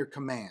concentrate on your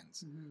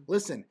commands. Mm-hmm.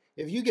 Listen,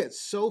 if you get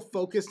so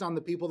focused on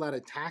the people that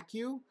attack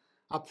you,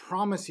 I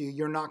promise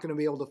you're not going to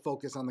be able to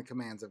focus on the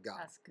commands of God.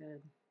 That's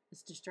good.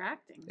 It's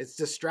distracting. It's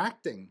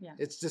distracting. Yeah.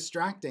 It's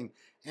distracting.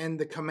 And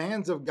the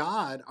commands of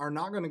God are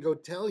not going to go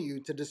tell you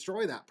to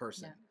destroy that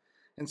person. Yeah.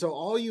 And so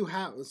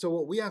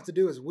what we have to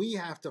do is we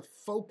have to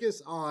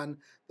focus on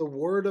the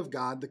word of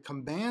God, the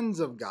commands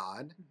of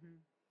God,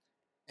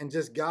 and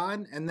just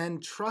God, and then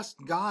trust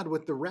God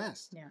with the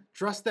rest. Yeah.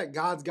 Trust that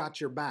God's got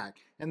your back.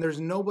 And there's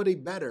nobody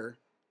better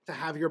to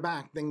have your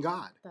back than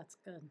God. That's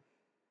good.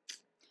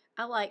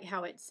 I like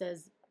how it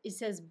says,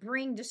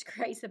 bring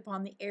disgrace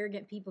upon the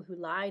arrogant people who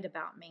lied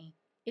about me.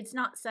 It's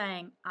not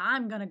saying,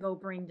 I'm going to go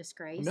bring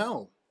disgrace.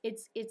 No.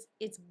 It's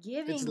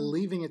giving. It's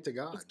leaving it to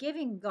God. It's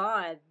giving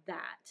God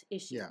that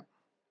issue. Yeah.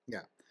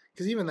 Yeah.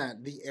 Because even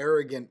the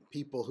arrogant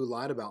people who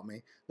lied about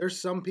me,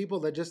 there's some people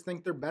that just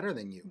think they're better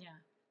than you. Yeah.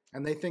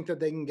 And they think that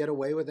they can get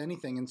away with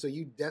anything. And so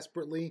you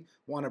desperately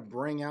want to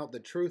bring out the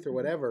truth or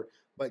whatever.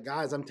 But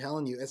guys, I'm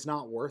telling you, it's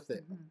not worth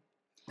it.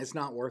 It's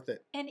not worth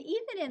it. And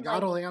even in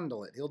God will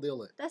handle it. He'll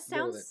deal it. That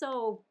sounds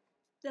so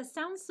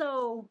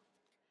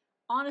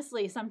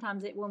honestly,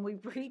 sometimes when we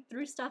read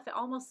through stuff, it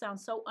almost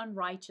sounds so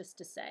unrighteous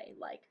to say,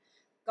 like,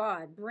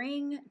 God,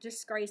 bring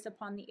disgrace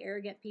upon the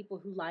arrogant people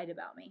who lied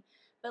about me.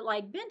 But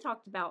like Ben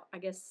talked about, I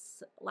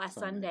guess, last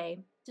Sunday,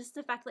 just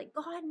the fact like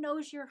God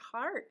knows your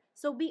heart.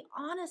 So be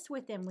honest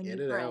with him when you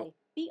pray.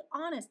 Be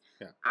honest.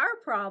 Yeah. Our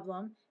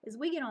problem is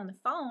we get on the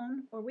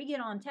phone or we get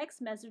on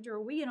text message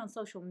or we get on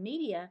social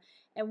media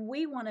and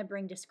we want to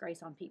bring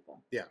disgrace on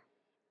people. Yeah.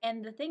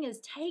 And the thing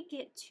is, take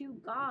it to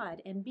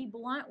God and be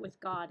blunt with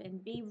God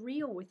and be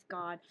real with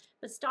God,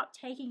 but stop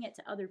taking it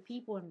to other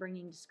people and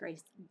bringing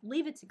disgrace.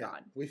 Leave it to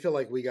God. We feel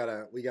like we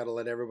gotta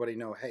let everybody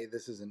know, hey,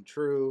 this isn't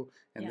true,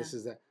 and this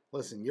is that.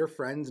 Listen, your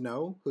friends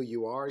know who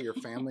you are. Your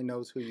family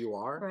knows who you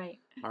are. Right.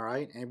 All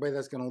right. Anybody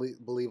that's gonna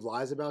believe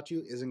lies about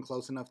you isn't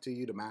close enough to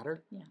you to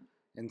matter. Yeah.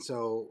 And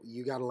so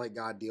you got to let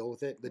God deal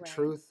with it. The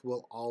truth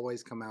will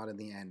always come out in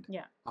the end.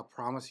 Yeah. I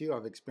promise you.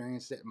 I've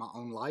experienced it in my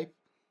own life.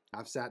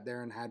 I've sat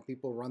there and had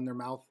people run their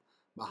mouth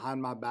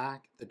behind my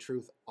back. The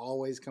truth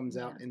always comes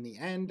out in the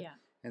end. Yeah.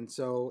 And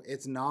so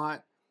it's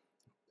not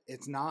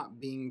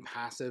being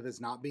passive.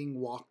 It's not being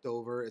walked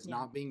over. It's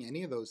not being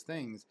any of those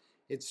things.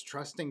 It's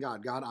trusting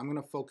God. God, I'm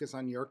going to focus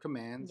on your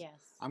commands. Yes.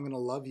 I'm going to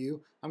love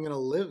you. I'm going to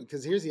live.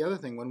 Because here's the other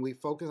thing. When we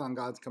focus on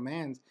God's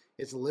commands,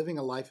 it's living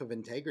a life of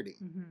integrity.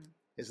 Mm-hmm.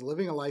 It's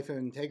living a life of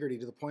integrity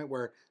to the point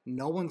where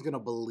no one's going to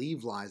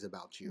believe lies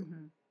about you.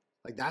 Mm-hmm.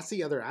 Like that's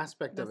the other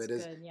aspect of it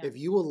is if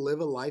you will live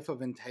a life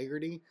of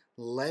integrity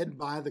led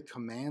by the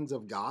commands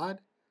of God,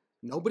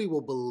 nobody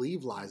will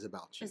believe lies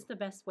about you. It's the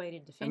best way to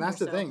defend yourself. And that's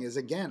the thing is,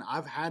 again,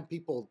 I've had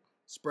people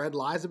spread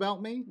lies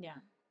about me. Yeah.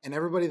 And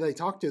everybody they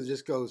talk to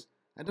just goes,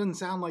 that doesn't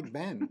sound like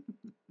Ben.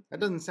 That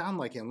doesn't sound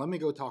like him. Let me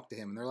go talk to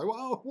him. And they're like,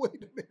 whoa,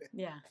 wait a minute.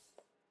 Yeah.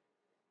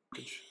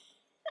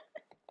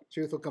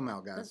 Truth will come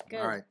out, guys. That's good.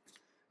 All right.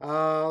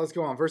 Let's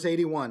go on. Verse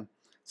 81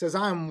 says,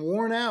 I am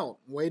worn out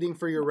waiting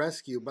for your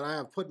rescue, but I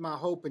have put my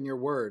hope in your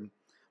word.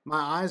 My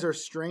eyes are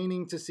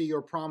straining to see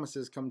your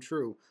promises come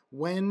true.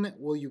 When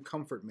will you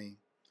comfort me?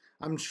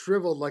 I'm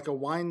shriveled like a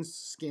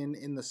wineskin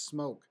in the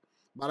smoke,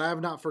 but I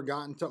have not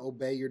forgotten to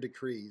obey your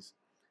decrees.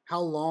 How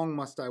long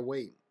must I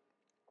wait?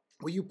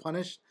 Will you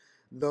punish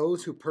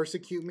those who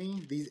persecute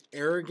me? These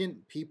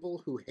arrogant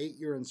people who hate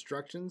your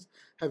instructions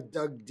have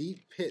dug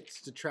deep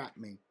pits to trap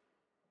me.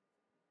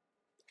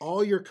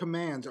 All your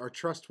commands are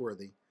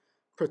trustworthy.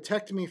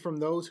 Protect me from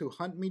those who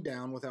hunt me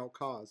down without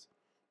cause.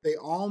 They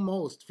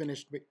almost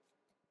finished me.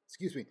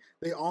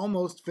 They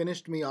almost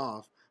finished me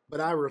off,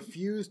 but I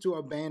refuse to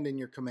abandon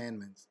your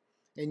commandments.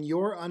 In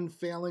your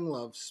unfailing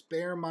love,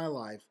 spare my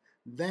life.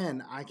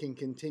 Then I can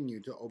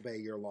continue to obey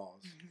your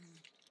laws.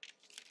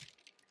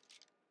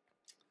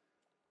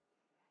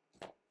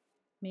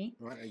 Me?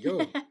 Right,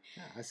 go. Yeah,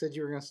 I said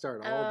you were going to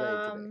start all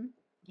day today.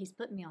 He's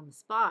putting me on the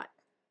spot.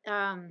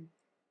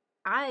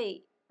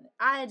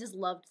 I just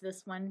loved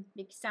this one.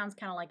 It sounds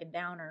kind of like a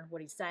downer,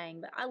 what he's saying,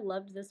 but I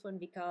loved this one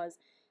because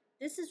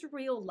this is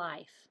real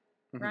life,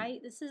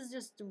 right? This is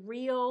just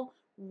real,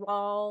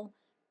 raw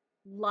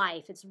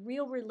life. It's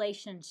real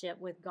relationship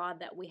with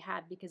God that we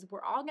have because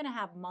we're all going to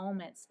have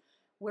moments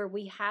where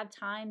we have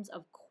times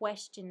of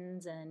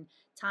questions and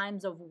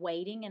times of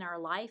waiting in our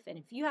life. And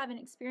if you haven't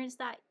experienced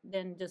that,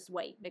 then just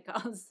wait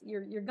because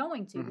you're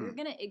going to. You're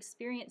going to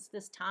experience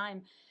this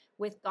time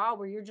with God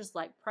where you're just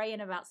like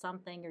praying about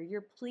something or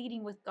you're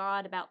pleading with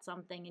God about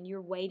something and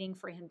you're waiting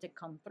for him to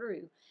come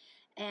through.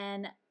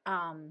 And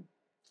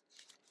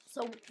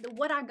so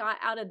what I got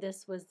out of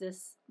this was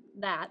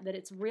that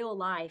it's real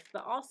life,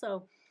 but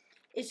also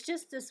it's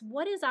just this,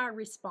 what is our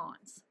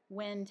response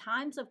when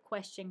times of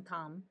question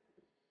come?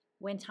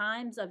 When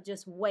times of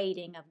just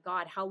waiting of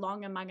God, how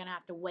long am I going to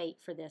have to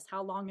wait for this?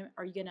 How long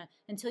are you going to,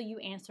 until you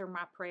answer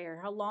my prayer?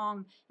 How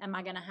long am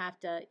I going to have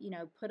to,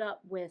 put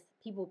up with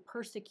people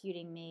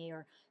persecuting me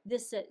or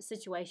this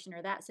situation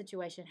or that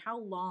situation? How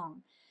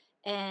long?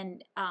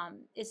 And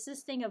it's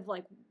this thing of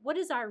like, what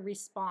is our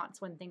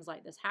response when things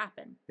like this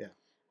happen? Yeah.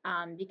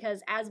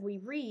 Because as we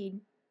read,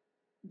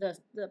 the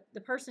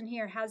person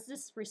here has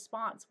this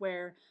response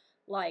where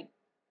like,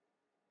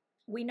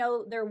 we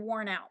know they're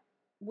worn out.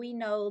 We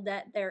know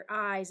that their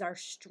eyes are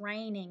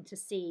straining to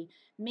see,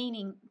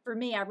 meaning for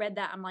me, I read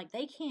that, I'm like,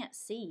 they can't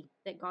see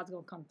that God's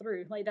going to come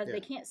through. Like that,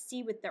 They can't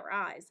see with their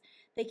eyes.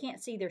 They can't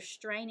see. They're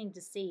straining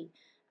to see.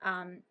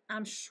 I'm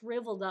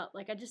shriveled up.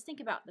 Like I just think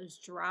about those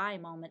dry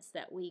moments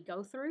that we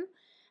go through.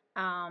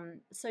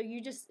 So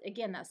you just,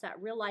 again, that's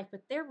that real life.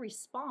 But their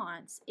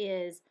response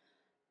is,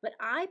 but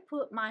I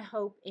put my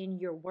hope in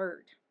your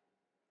word.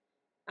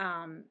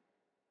 And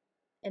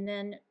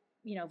then,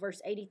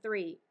 verse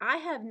 83, I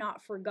have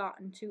not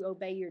forgotten to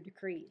obey your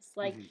decrees.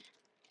 Like,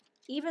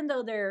 even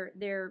though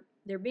they're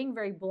being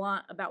very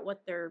blunt about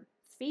what they're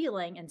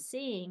feeling and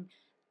seeing,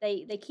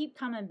 they keep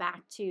coming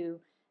back to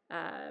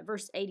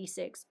verse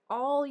 86.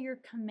 All your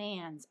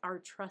commands are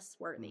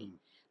trustworthy.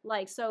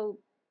 Like, so,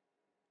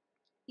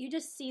 you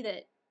just see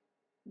that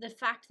the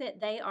fact that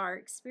they are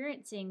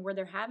experiencing where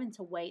they're having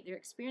to wait, they're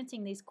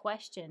experiencing these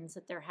questions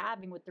that they're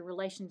having with the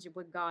relationship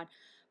with God,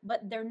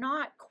 but they're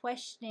not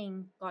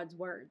questioning God's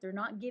word. They're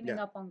not giving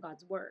up on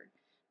God's word.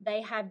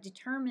 They have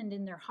determined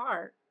in their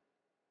heart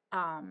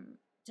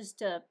just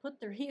to put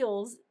their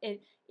heels in.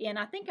 And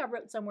I think I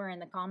wrote somewhere in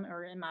the comment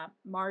or in my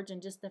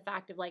margin just the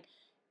fact of like,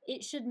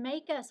 it should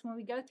make us, when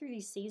we go through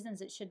these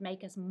seasons, it should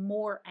make us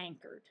more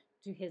anchored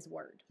to his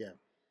word. Yeah.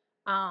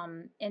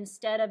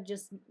 Instead of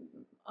just,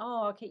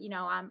 oh, okay, you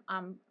know,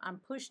 I'm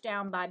pushed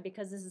down by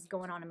because this is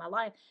going on in my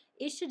life.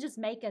 It should just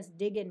make us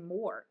dig in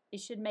more. It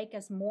should make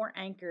us more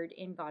anchored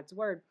in God's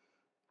word.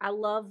 I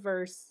love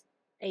verse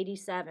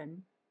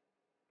 87.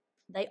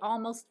 They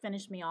almost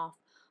finished me off.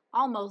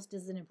 Almost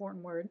is an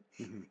important word.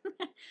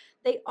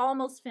 They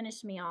almost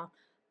finished me off,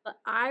 but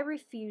I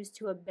refuse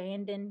to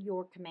abandon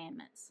your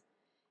commandments.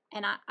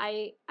 And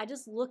I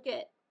just look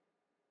at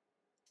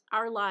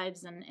our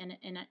lives and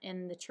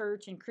the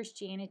church and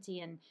Christianity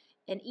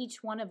and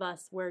each one of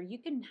us where you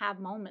can have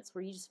moments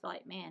where you just feel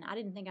like, man, I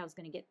didn't think I was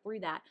going to get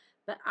through that,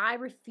 but I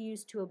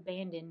refuse to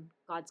abandon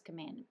God's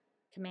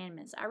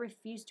commandments. I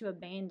refuse to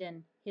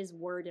abandon his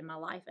word in my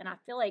life. And I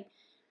feel like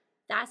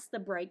that's the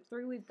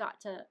breakthrough we've got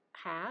to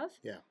have.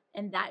 Yeah.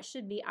 And that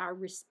should be our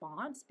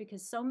response,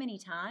 because so many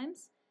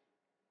times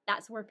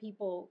that's where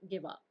people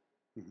give up.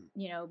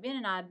 You know, Ben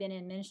and I have been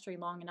in ministry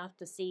long enough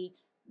to see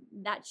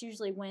that's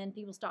usually when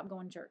people stop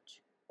going to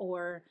church,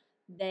 or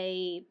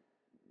they,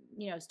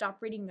 you know, stop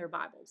reading their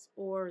Bibles,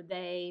 or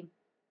they,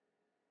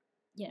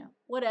 you know,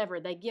 whatever,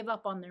 they give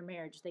up on their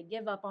marriage, they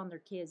give up on their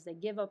kids, they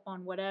give up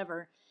on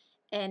whatever.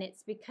 And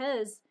it's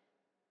because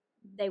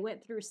they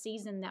went through a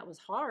season that was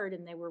hard,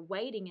 and they were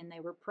waiting, and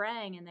they were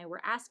praying, and they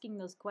were asking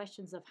those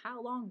questions of,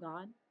 how long,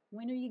 God?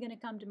 When are you going to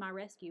come to my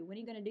rescue? When are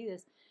you going to do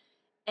this?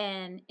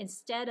 And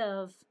instead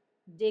of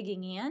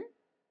digging in,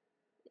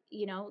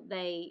 you know,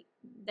 they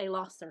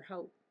lost their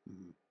hope.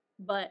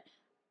 But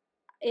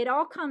it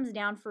all comes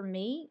down for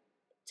me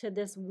to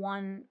this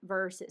one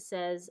verse. It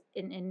says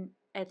in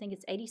I think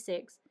it's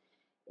 86,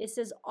 it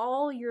says,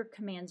 all your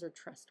commands are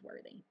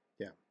trustworthy.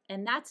 Yeah.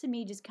 And that to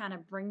me just kind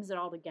of brings it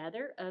all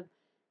together of,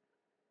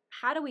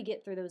 how do we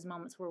get through those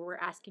moments where we're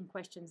asking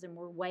questions and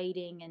we're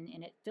waiting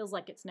and it feels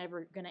like it's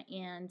never going to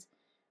end?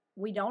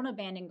 We don't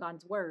abandon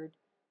God's word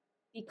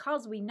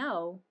because we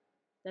know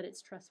that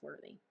it's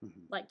trustworthy.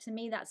 Like, to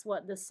me, that's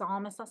what the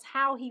psalmist, that's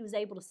how he was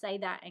able to say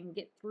that and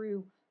get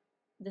through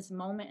this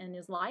moment in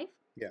his life.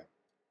 Yeah.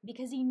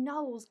 Because he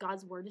knows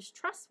God's word is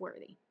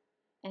trustworthy.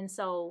 And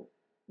so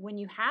when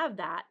you have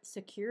that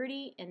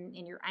security and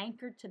you're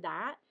anchored to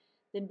that,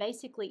 then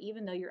basically,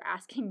 even though you're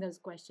asking those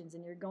questions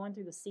and you're going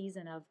through the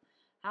season of,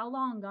 how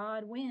long,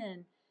 God,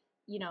 when,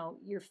 you know,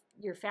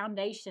 your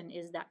foundation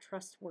is that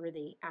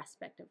trustworthy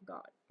aspect of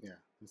God. Yeah,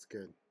 that's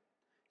good.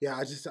 Yeah,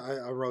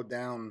 I wrote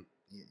down,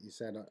 you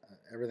said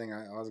everything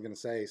I was going to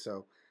say.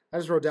 So I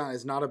just wrote down,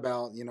 it's not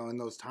about, you know, in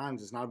those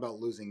times, it's not about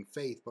losing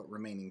faith, but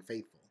remaining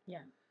faithful.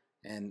 Yeah.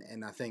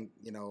 And I think,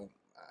 you know,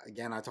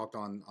 again, I talked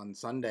on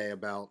Sunday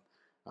about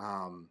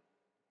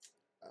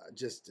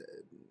just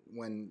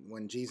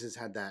when Jesus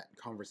had that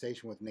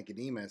conversation with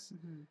Nicodemus,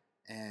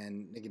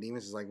 and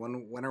Nicodemus is like,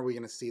 when are we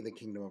going to see the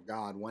kingdom of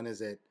God? When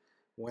is it?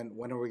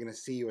 When are we going to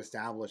see you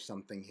establish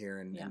something here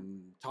and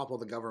topple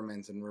the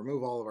governments and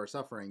remove all of our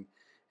suffering?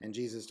 And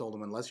Jesus told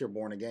him, unless you're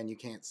born again, you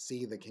can't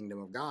see the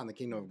kingdom of God. And the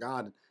kingdom of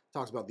God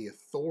talks about the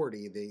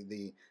authority,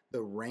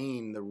 the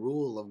reign, the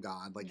rule of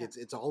God. Like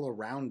it's all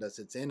around us.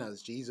 It's in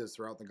us. Jesus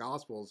throughout the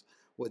Gospels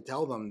would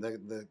tell them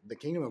the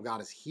kingdom of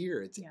God is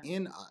here. It's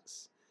in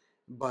us,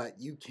 but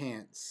you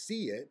can't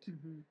see it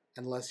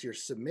unless you're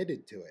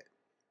submitted to it.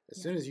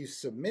 As soon as you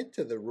submit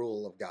to the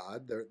rule of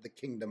God, the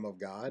kingdom of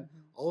God,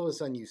 all of a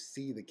sudden you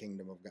see the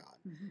kingdom of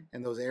God.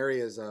 And those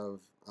areas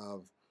of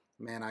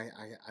man,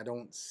 I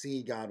don't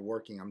see God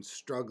working. I'm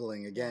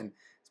struggling. Again,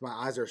 my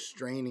eyes are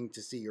straining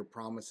to see your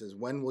promises.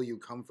 When will you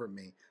comfort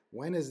me?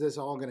 When is this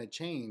all going to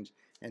change?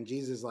 And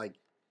Jesus is like,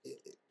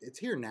 it's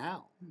here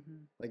now.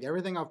 Like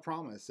everything I've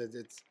promised,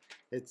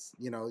 it's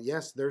you know,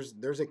 yes,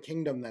 there's a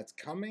kingdom that's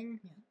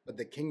coming, but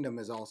the kingdom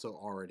is also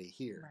already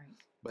here. Right.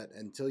 But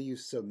until you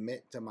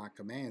submit to my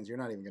commands, you're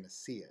not even going to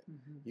see it.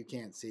 You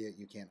can't see it.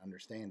 You can't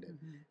understand it.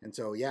 And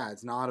so, yeah,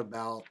 it's not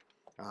about,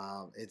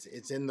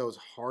 it's in those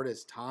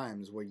hardest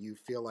times where you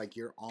feel like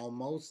you're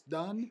almost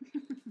done.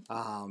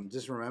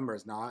 Just remember,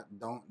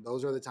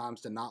 those are the times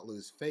to not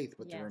lose faith,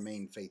 but to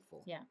remain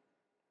faithful. Yeah.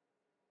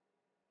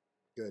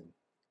 Good.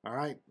 All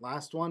right.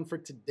 Last one for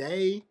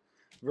today.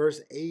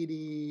 Verse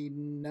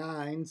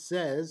 89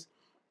 says,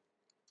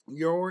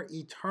 your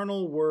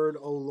eternal word,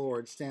 O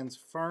Lord, stands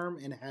firm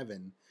in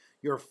heaven.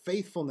 Your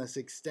faithfulness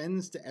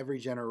extends to every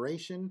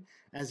generation,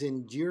 as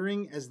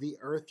enduring as the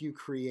earth you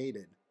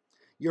created.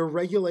 Your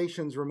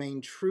regulations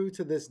remain true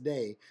to this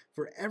day,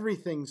 for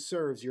everything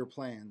serves your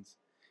plans.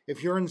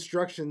 If your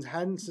instructions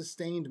hadn't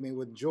sustained me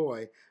with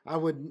joy, I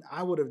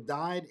would have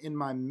died in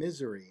my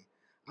misery.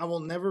 I will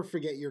never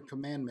forget your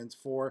commandments,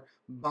 for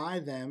by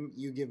them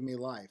you give me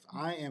life.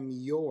 I am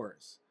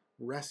yours.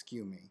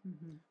 rescue me.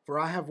 For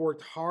I have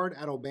worked hard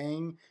at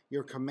obeying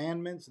your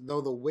commandments.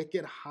 Though the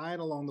wicked hide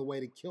along the way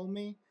to kill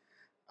me,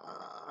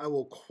 I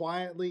will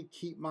quietly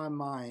keep my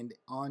mind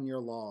on your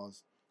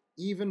laws.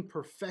 Even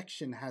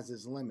perfection has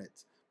its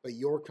limits, but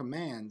your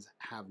commands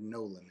have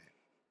no limit.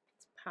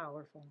 It's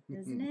powerful,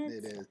 isn't it?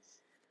 It is.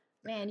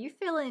 Man, you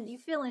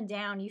feeling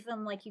down. You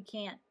feeling like you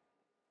can't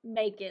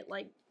make it.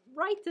 Like,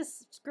 write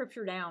this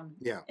scripture down.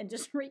 Yeah. And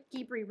just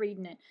keep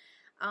rereading it.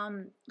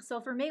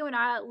 So for me, when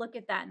I look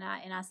at that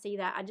and I see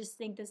that, I just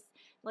think this,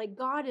 like,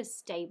 God is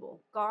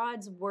stable.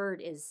 God's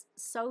word is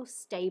so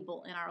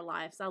stable in our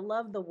lives. I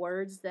love the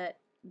words that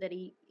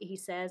he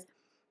says.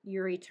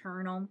 You're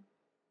eternal.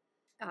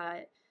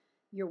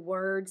 Your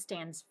word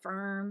stands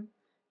firm.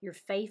 Your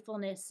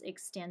faithfulness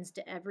extends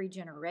to every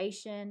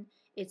generation.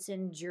 It's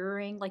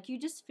enduring. Like, you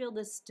just feel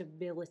this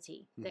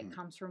stability that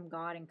comes from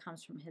God and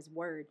comes from his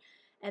word.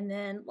 And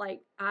then,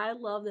 like, I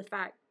love the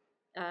fact,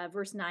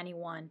 verse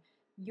 91,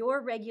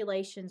 your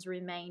regulations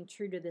remain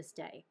true to this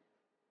day.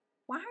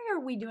 Why are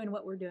we doing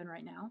what we're doing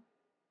right now?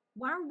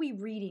 Why are we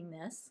reading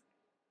this?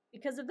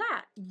 Because of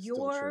that.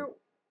 Your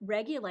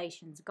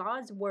regulations,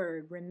 God's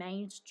word,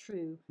 remains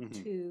true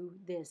to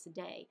this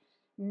day.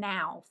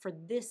 Now, for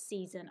this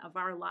season of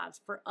our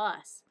lives, for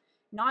us,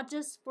 not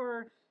just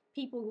for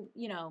people,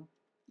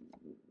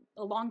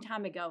 a long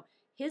time ago.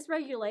 His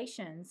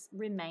regulations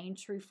remain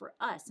true for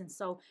us. And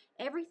so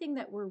everything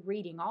that we're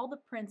reading, all the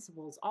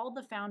principles, all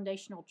the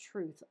foundational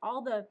truth,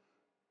 all the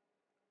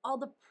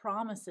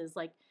promises,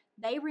 like,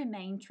 they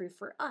remain true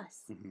for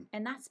us.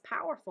 And that's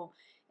powerful.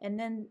 And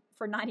then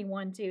for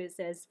 91 too, it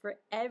says, for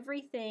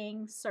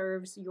everything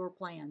serves your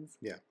plans.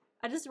 Yeah.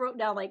 I just wrote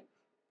down, like,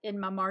 in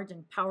my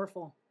margin,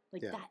 powerful.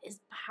 Like, that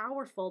is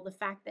powerful. The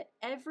fact that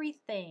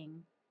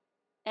everything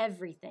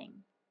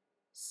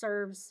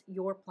serves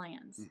your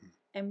plans.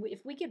 And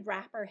if we could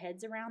wrap our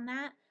heads around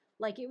that,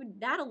 like,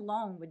 that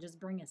alone would just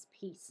bring us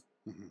peace.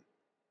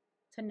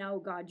 To know,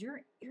 God, you're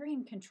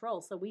in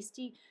control. So we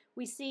see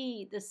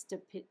the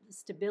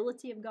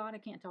stability of God. I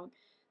can't talk.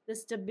 The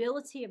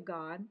stability of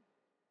God,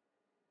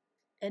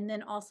 and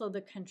then also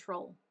the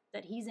control,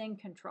 that he's in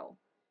control.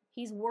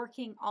 He's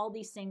working all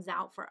these things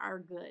out for our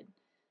good.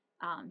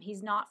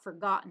 He's not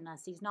forgotten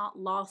us. He's not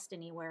lost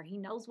anywhere. He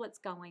knows what's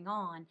going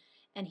on,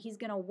 and he's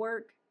going to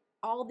work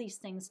all these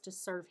things to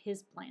serve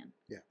his plan.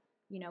 Yeah.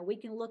 We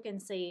can look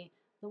and see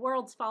the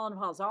world's falling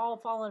apart. It's all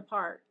falling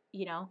apart.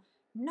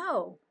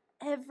 No,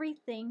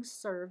 everything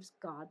serves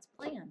God's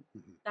plan.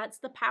 That's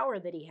the power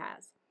that he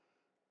has.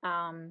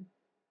 And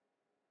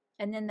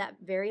then that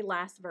very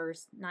last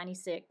verse,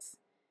 96,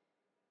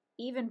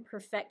 even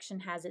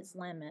perfection has its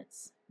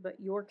limits, but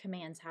your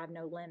commands have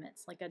no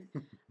limits. Like, I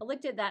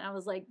looked at that and I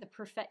was like,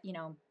 perfection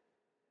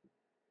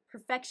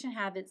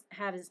have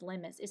its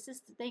limits. It's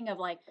just the thing of,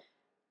 like,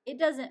 it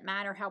doesn't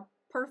matter how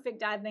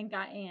perfect I think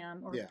I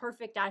am or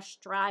perfect I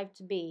strive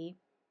to be.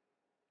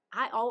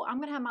 I'm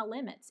going to have my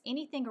limits.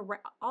 Anything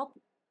around,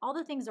 all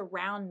the things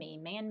around me,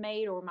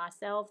 man-made or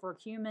myself or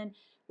human,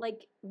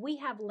 like, we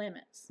have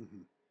limits.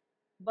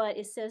 But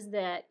it says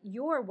that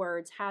your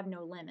words have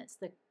no limits.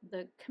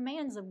 The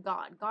commands of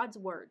God, God's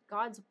word,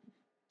 God's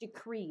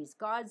decrees,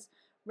 God's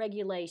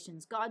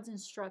regulations, God's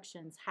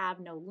instructions have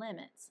no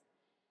limits.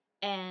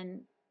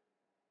 And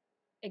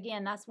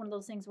again, that's one of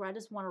those things where I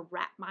just want to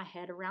wrap my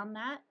head around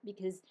that,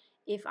 because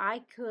if I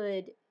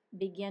could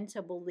begin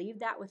to believe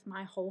that with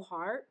my whole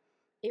heart,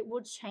 it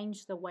will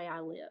change the way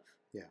I live.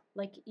 Yeah.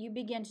 Like, you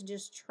begin to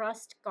just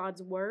trust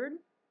God's word,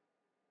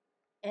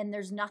 and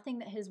there's nothing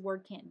that his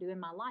word can't do in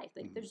my life.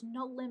 Like, there's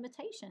no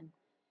limitation.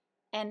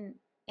 And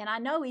I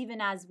know,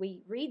 even as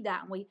we read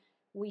that and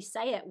we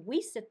say it,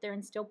 we sit there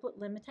and still put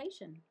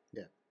limitation.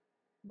 Yeah.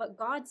 But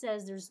God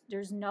says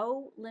there's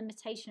no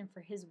limitation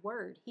for his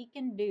word. He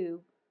can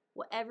do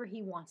whatever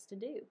he wants to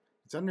do.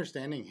 It's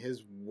understanding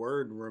his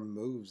word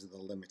removes the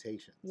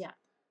limitations. Yeah.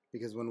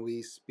 Because when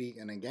we speak,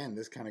 and again,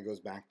 this kind of goes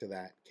back to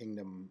that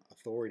kingdom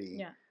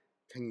authority,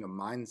 kingdom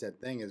mindset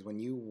thing, is when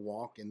you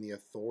walk in the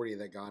authority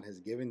that God has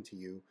given to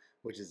you,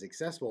 which is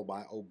accessible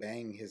by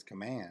obeying his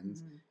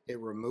commands, it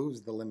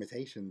removes the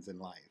limitations in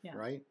life,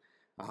 right?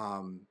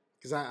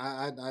 Because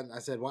I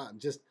said, wow,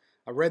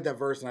 I read that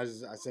verse and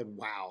I said,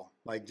 wow,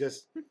 like,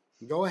 just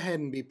go ahead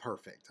and be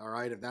perfect, all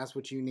right? If that's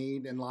what you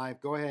need in life,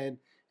 go ahead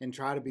and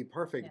try to be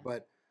perfect.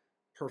 But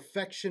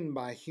perfection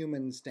by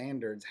human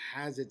standards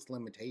has its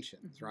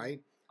limitations, right?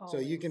 Always. So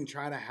you can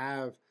try to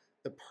have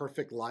the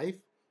perfect life.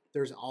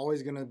 There's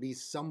always going to be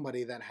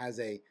somebody that has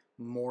a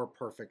more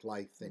perfect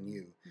life than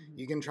you.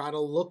 You can try to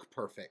look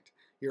perfect.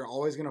 You're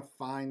always going to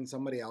find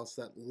somebody else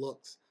that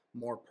looks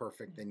more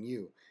perfect than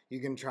you. You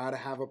can try to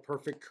have a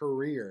perfect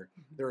career.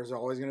 There's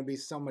always going to be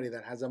somebody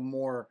that has a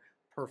more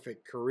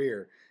perfect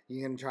career.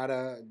 You can try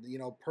to,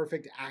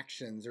 perfect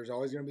actions. There's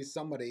always going to be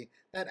somebody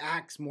that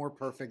acts more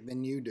perfect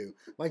than you do.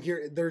 Like,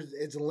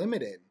 it's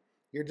limited.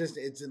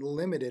 It's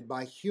limited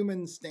by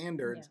human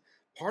standards.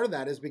 Part of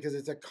that is because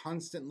it's a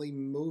constantly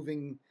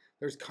moving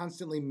there's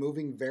constantly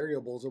moving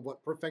variables of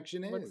what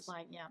perfection is. Looks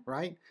like, yeah.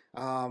 Right?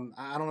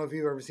 I don't know if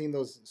you've ever seen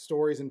those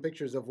stories and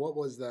pictures of what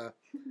was the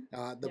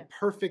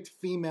perfect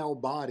female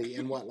body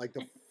in what, like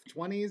the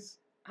 20s?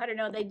 I don't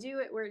know. They do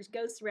it where it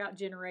goes throughout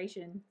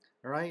generation.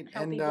 Right.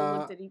 How and, people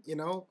looked at each...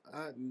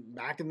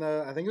 back in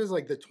I think it was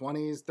like the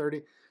 20s, 30s,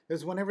 it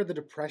was whenever the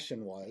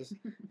Depression was.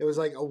 It was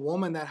like a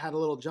woman that had a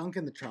little junk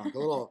in the trunk,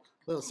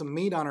 some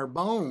meat on her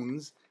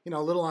bones,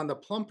 a little on the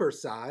plumper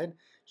side.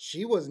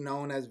 She was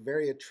known as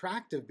very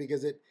attractive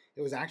because it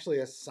was actually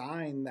a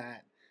sign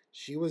that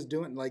she was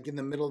doing, like in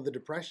the middle of the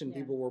Depression,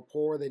 people were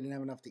poor, they didn't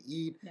have enough to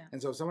eat. Yeah.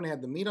 And so if somebody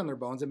had the meat on their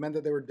bones, it meant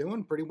that they were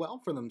doing pretty well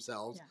for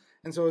themselves. Yeah.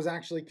 And so it was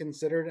actually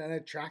considered an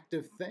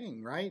attractive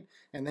thing, right?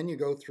 And then you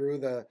go through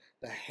the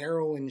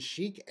heroin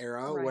chic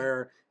era, right,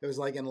 where it was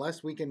like,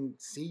 unless we can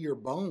see your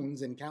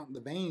bones and count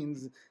the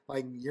veins,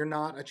 like you're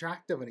not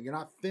attractive and you're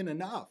not thin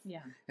enough.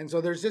 Yeah. And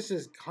so there's just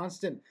this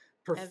constant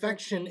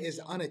perfection is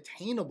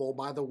unattainable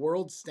by the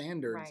world's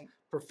standards. Right.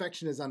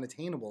 Perfection is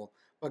unattainable.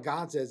 But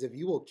God says, if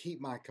you will keep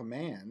my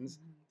commands,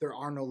 mm-hmm, there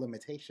are no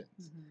limitations.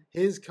 Mm-hmm.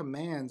 His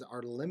commands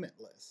are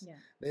limitless. Yeah.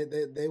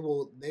 They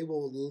will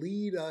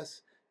lead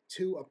us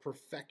to a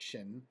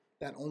perfection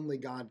that only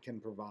God can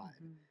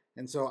provide. Mm-hmm.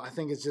 And so I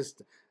think it's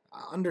just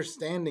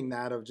understanding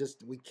that of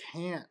just, we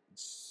can't,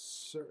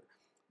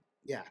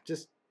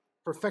 just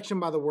perfection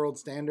by the world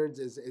standards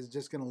is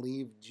just going to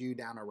lead you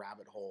down a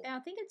rabbit hole. And I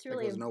think it's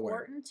really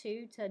important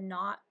too to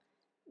not,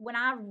 when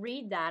I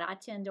read that, I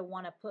tend to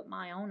want to put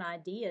my own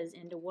ideas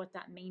into what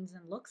that means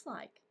and looks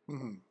like.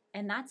 Mm-hmm.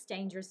 And that's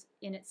dangerous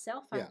in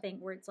itself, I think,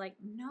 where it's like,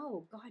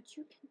 no, God,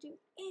 you can do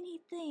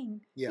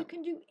anything. Yeah. You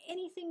can do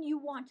anything you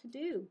want to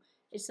do.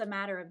 It's a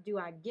matter of, do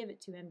I give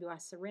it to him? Do I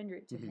surrender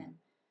it to mm-hmm. him?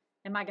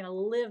 Am I going to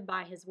live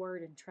by his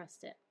word and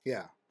trust it?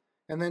 Yeah.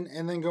 And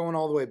then going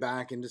all the way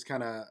back and just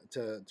kind of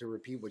to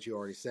repeat what you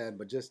already said,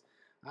 but just,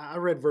 I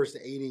read verse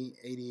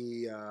 89,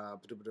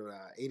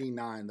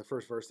 the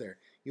first verse there.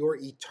 Your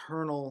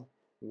eternal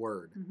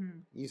word. Mm-hmm.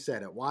 You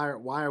said it. Why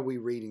are we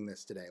reading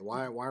this today?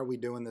 Why are we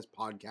doing this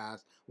podcast?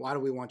 Why do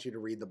we want you to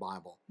read the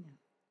Bible? Yeah.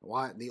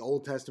 Why the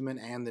Old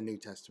Testament and the New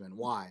Testament?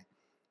 Why?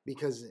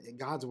 Because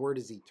God's word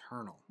is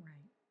eternal. Right.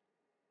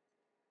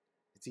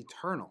 It's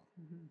eternal.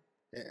 Mm-hmm.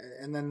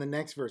 And then the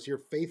next verse, your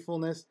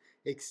faithfulness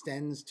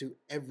extends to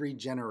every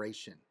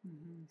generation.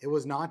 Mm-hmm. It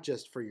was not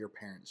just for your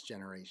parents'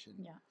 generation.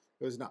 Yeah.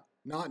 It was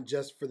not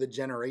just for the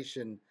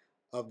generation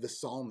of the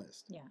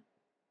psalmist. Yeah.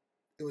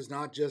 It was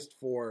not just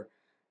for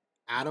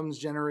Adam's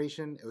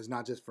generation. It was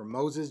not just for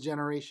Moses'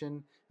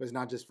 generation. It was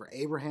not just for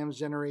Abraham's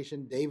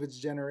generation, David's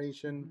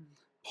generation, mm-hmm.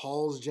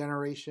 Paul's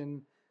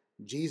generation,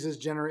 Jesus'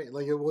 generation.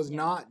 Like, it was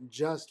not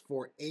just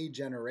for a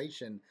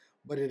generation,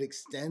 but it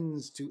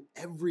extends to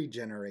every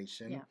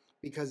generation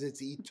because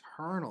it's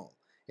eternal.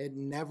 It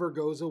never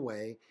goes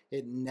away.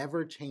 It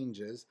never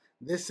changes.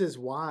 This is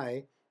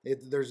why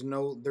there's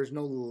no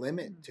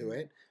limit mm-hmm. to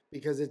it,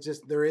 because it's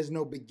just, there is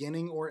no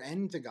beginning or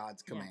end to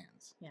God's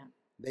commands. Yeah.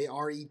 They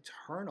are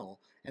eternal,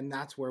 and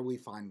that's where we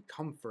find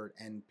comfort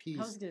and peace.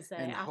 I was going to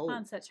say, I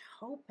find such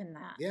hope in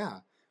that. Yeah,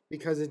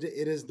 because it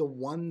is the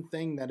one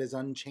thing that is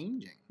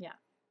unchanging. Yeah.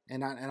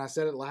 And I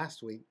said it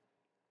last week,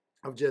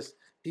 of just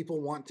people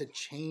want to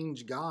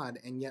change God,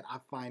 and yet I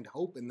find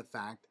hope in the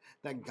fact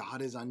that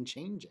God is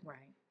unchanging. Right.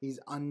 He's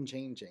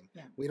unchanging.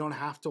 Yeah. We don't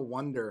have to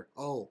wonder,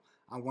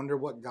 I wonder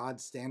what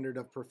God's standard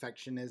of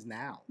perfection is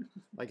now.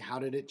 Like, how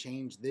did it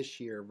change this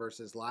year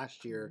versus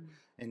last year? Mm-hmm.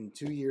 And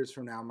 2 years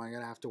from now, am I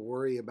going to have to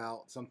worry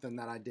about something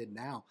that I did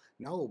now?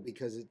 No,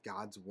 because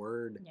God's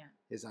word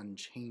is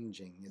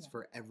unchanging. It's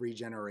for every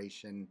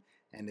generation,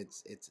 and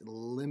it's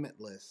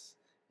limitless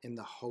in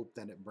the hope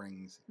that it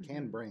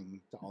can bring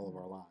to all of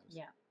our lives.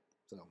 Yeah.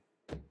 So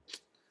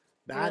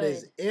that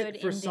is it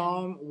for ending.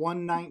 Psalm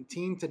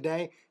 119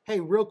 today. Hey,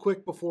 real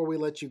quick before we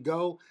let you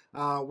go,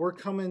 we're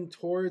coming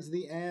towards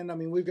the end. I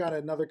mean, we've got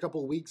another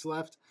couple weeks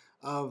left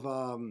of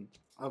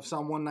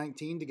Psalm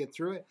 119 to get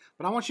through it.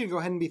 But I want you to go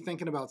ahead and be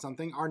thinking about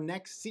something. Our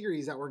next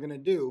series that we're going to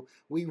do,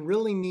 we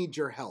really need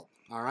your help.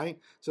 All right?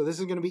 So this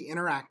is going to be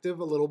interactive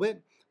a little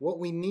bit. What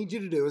we need you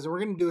to do is we're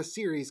going to do a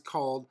series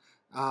called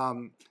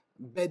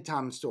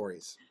Bedtime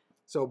Stories.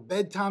 So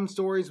bedtime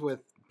stories with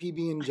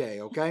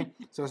PB&J, okay?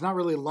 So it's not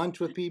really lunch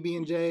with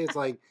PB&J. It's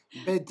like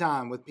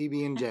bedtime with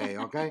PB&J,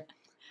 okay?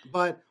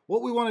 But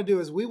what we want to do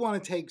is we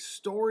want to take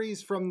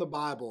stories from the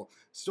Bible,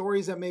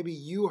 stories that maybe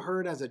you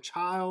heard as a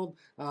child,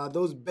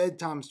 those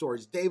bedtime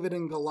stories, David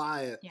and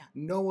Goliath,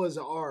 Noah's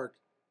Ark,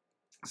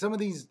 some of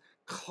these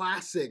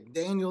classic,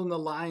 Daniel in the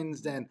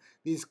Lion's Den,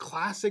 these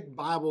classic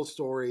Bible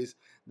stories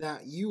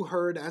that you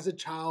heard as a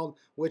child,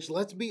 which,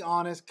 let's be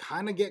honest,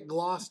 kind of get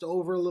glossed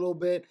over a little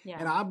bit. Yeah.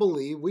 And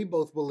we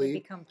both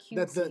believe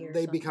that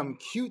they become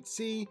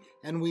cutesy,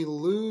 and we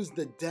lose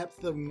the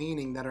depth of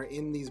meaning that are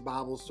in these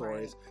Bible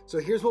stories. Right. So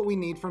here's what we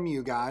need from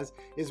you guys,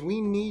 is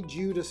we need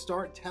you to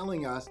start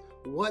telling us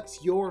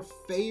what's your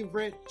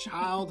favorite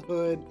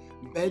childhood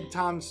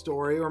bedtime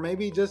story, or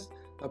maybe just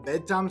a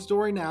bedtime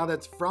story now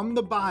that's from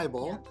the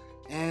Bible. Yeah.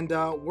 And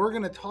we're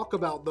going to talk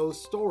about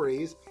those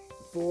stories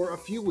for a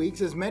few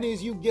weeks. As many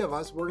as you give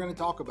us, we're going to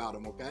talk about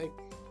them, okay?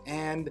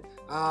 And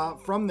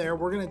from there,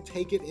 we're going to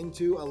take it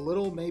into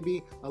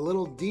maybe a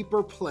little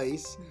deeper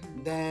place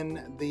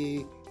than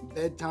the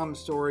bedtime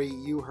story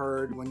you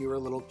heard when you were a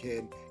little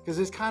kid. Because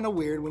it's kind of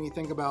weird when you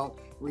think about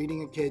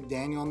reading a kid,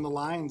 Daniel in the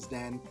lion's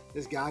den.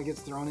 This guy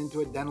gets thrown into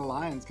a den of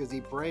lions because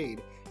he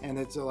prayed. And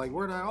it's like,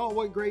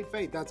 what great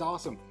faith. That's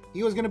awesome.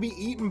 He was going to be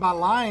eaten by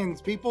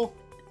lions, people.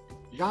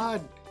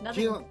 God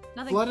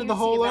flooded the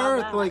whole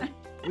earth. That. Like,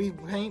 we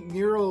paint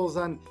murals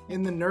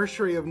in the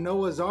nursery of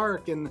Noah's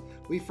Ark, and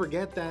we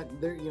forget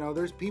that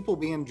there's people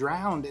being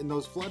drowned in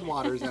those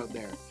floodwaters out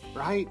there,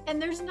 right?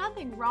 And there's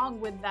nothing wrong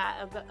with that,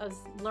 of us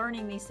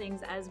learning these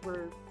things as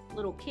we're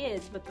little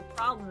kids, but the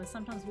problem is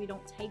sometimes we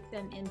don't take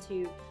them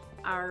into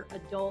our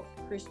adult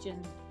Christian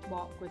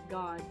walk with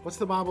God. What's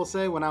the Bible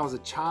say? When I was a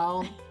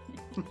child,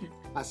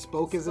 I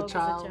spoke as a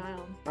child,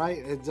 right?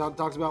 It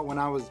talks about when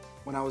I was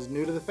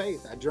new to the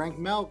faith, I drank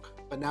milk,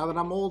 but now that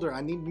I'm older,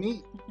 I need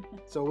meat.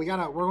 So we're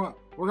gonna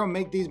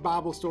make these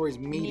Bible stories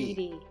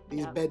meaty.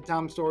 These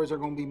bedtime stories are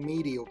gonna be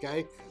meaty,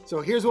 okay?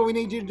 So here's what we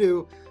need you to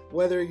do.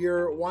 Whether if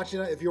you're watching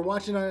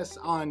us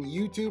on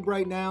YouTube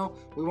right now,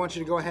 we want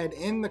you to go ahead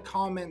in the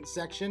comment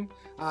section.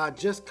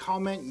 Just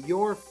comment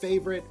your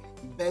favorite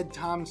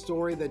bedtime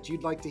story that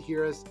you'd like to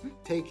hear us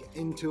take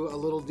into a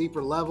little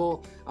deeper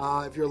level.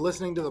 If you're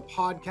listening to the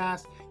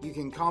podcast, you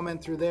can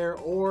comment through there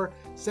or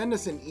send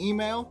us an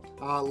email,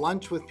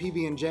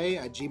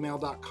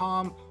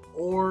 lunchwithpbnj@gmail.com,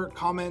 or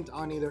comment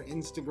on either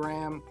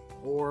Instagram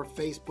or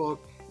Facebook.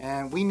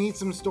 And we need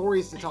some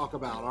stories to talk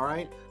about, all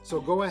right? So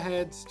go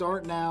ahead,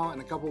 start now. In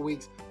a couple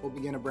weeks, we'll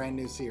begin a brand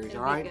new series,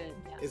 all right? Good,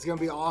 yeah. It's going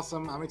to be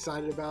awesome. I'm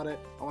excited about it.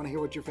 I want to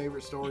hear what your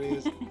favorite story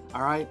is.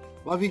 All right?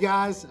 Love you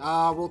guys.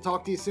 We'll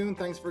talk to you soon.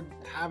 Thanks for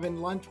having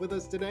lunch with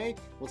us today.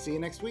 We'll see you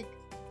next week.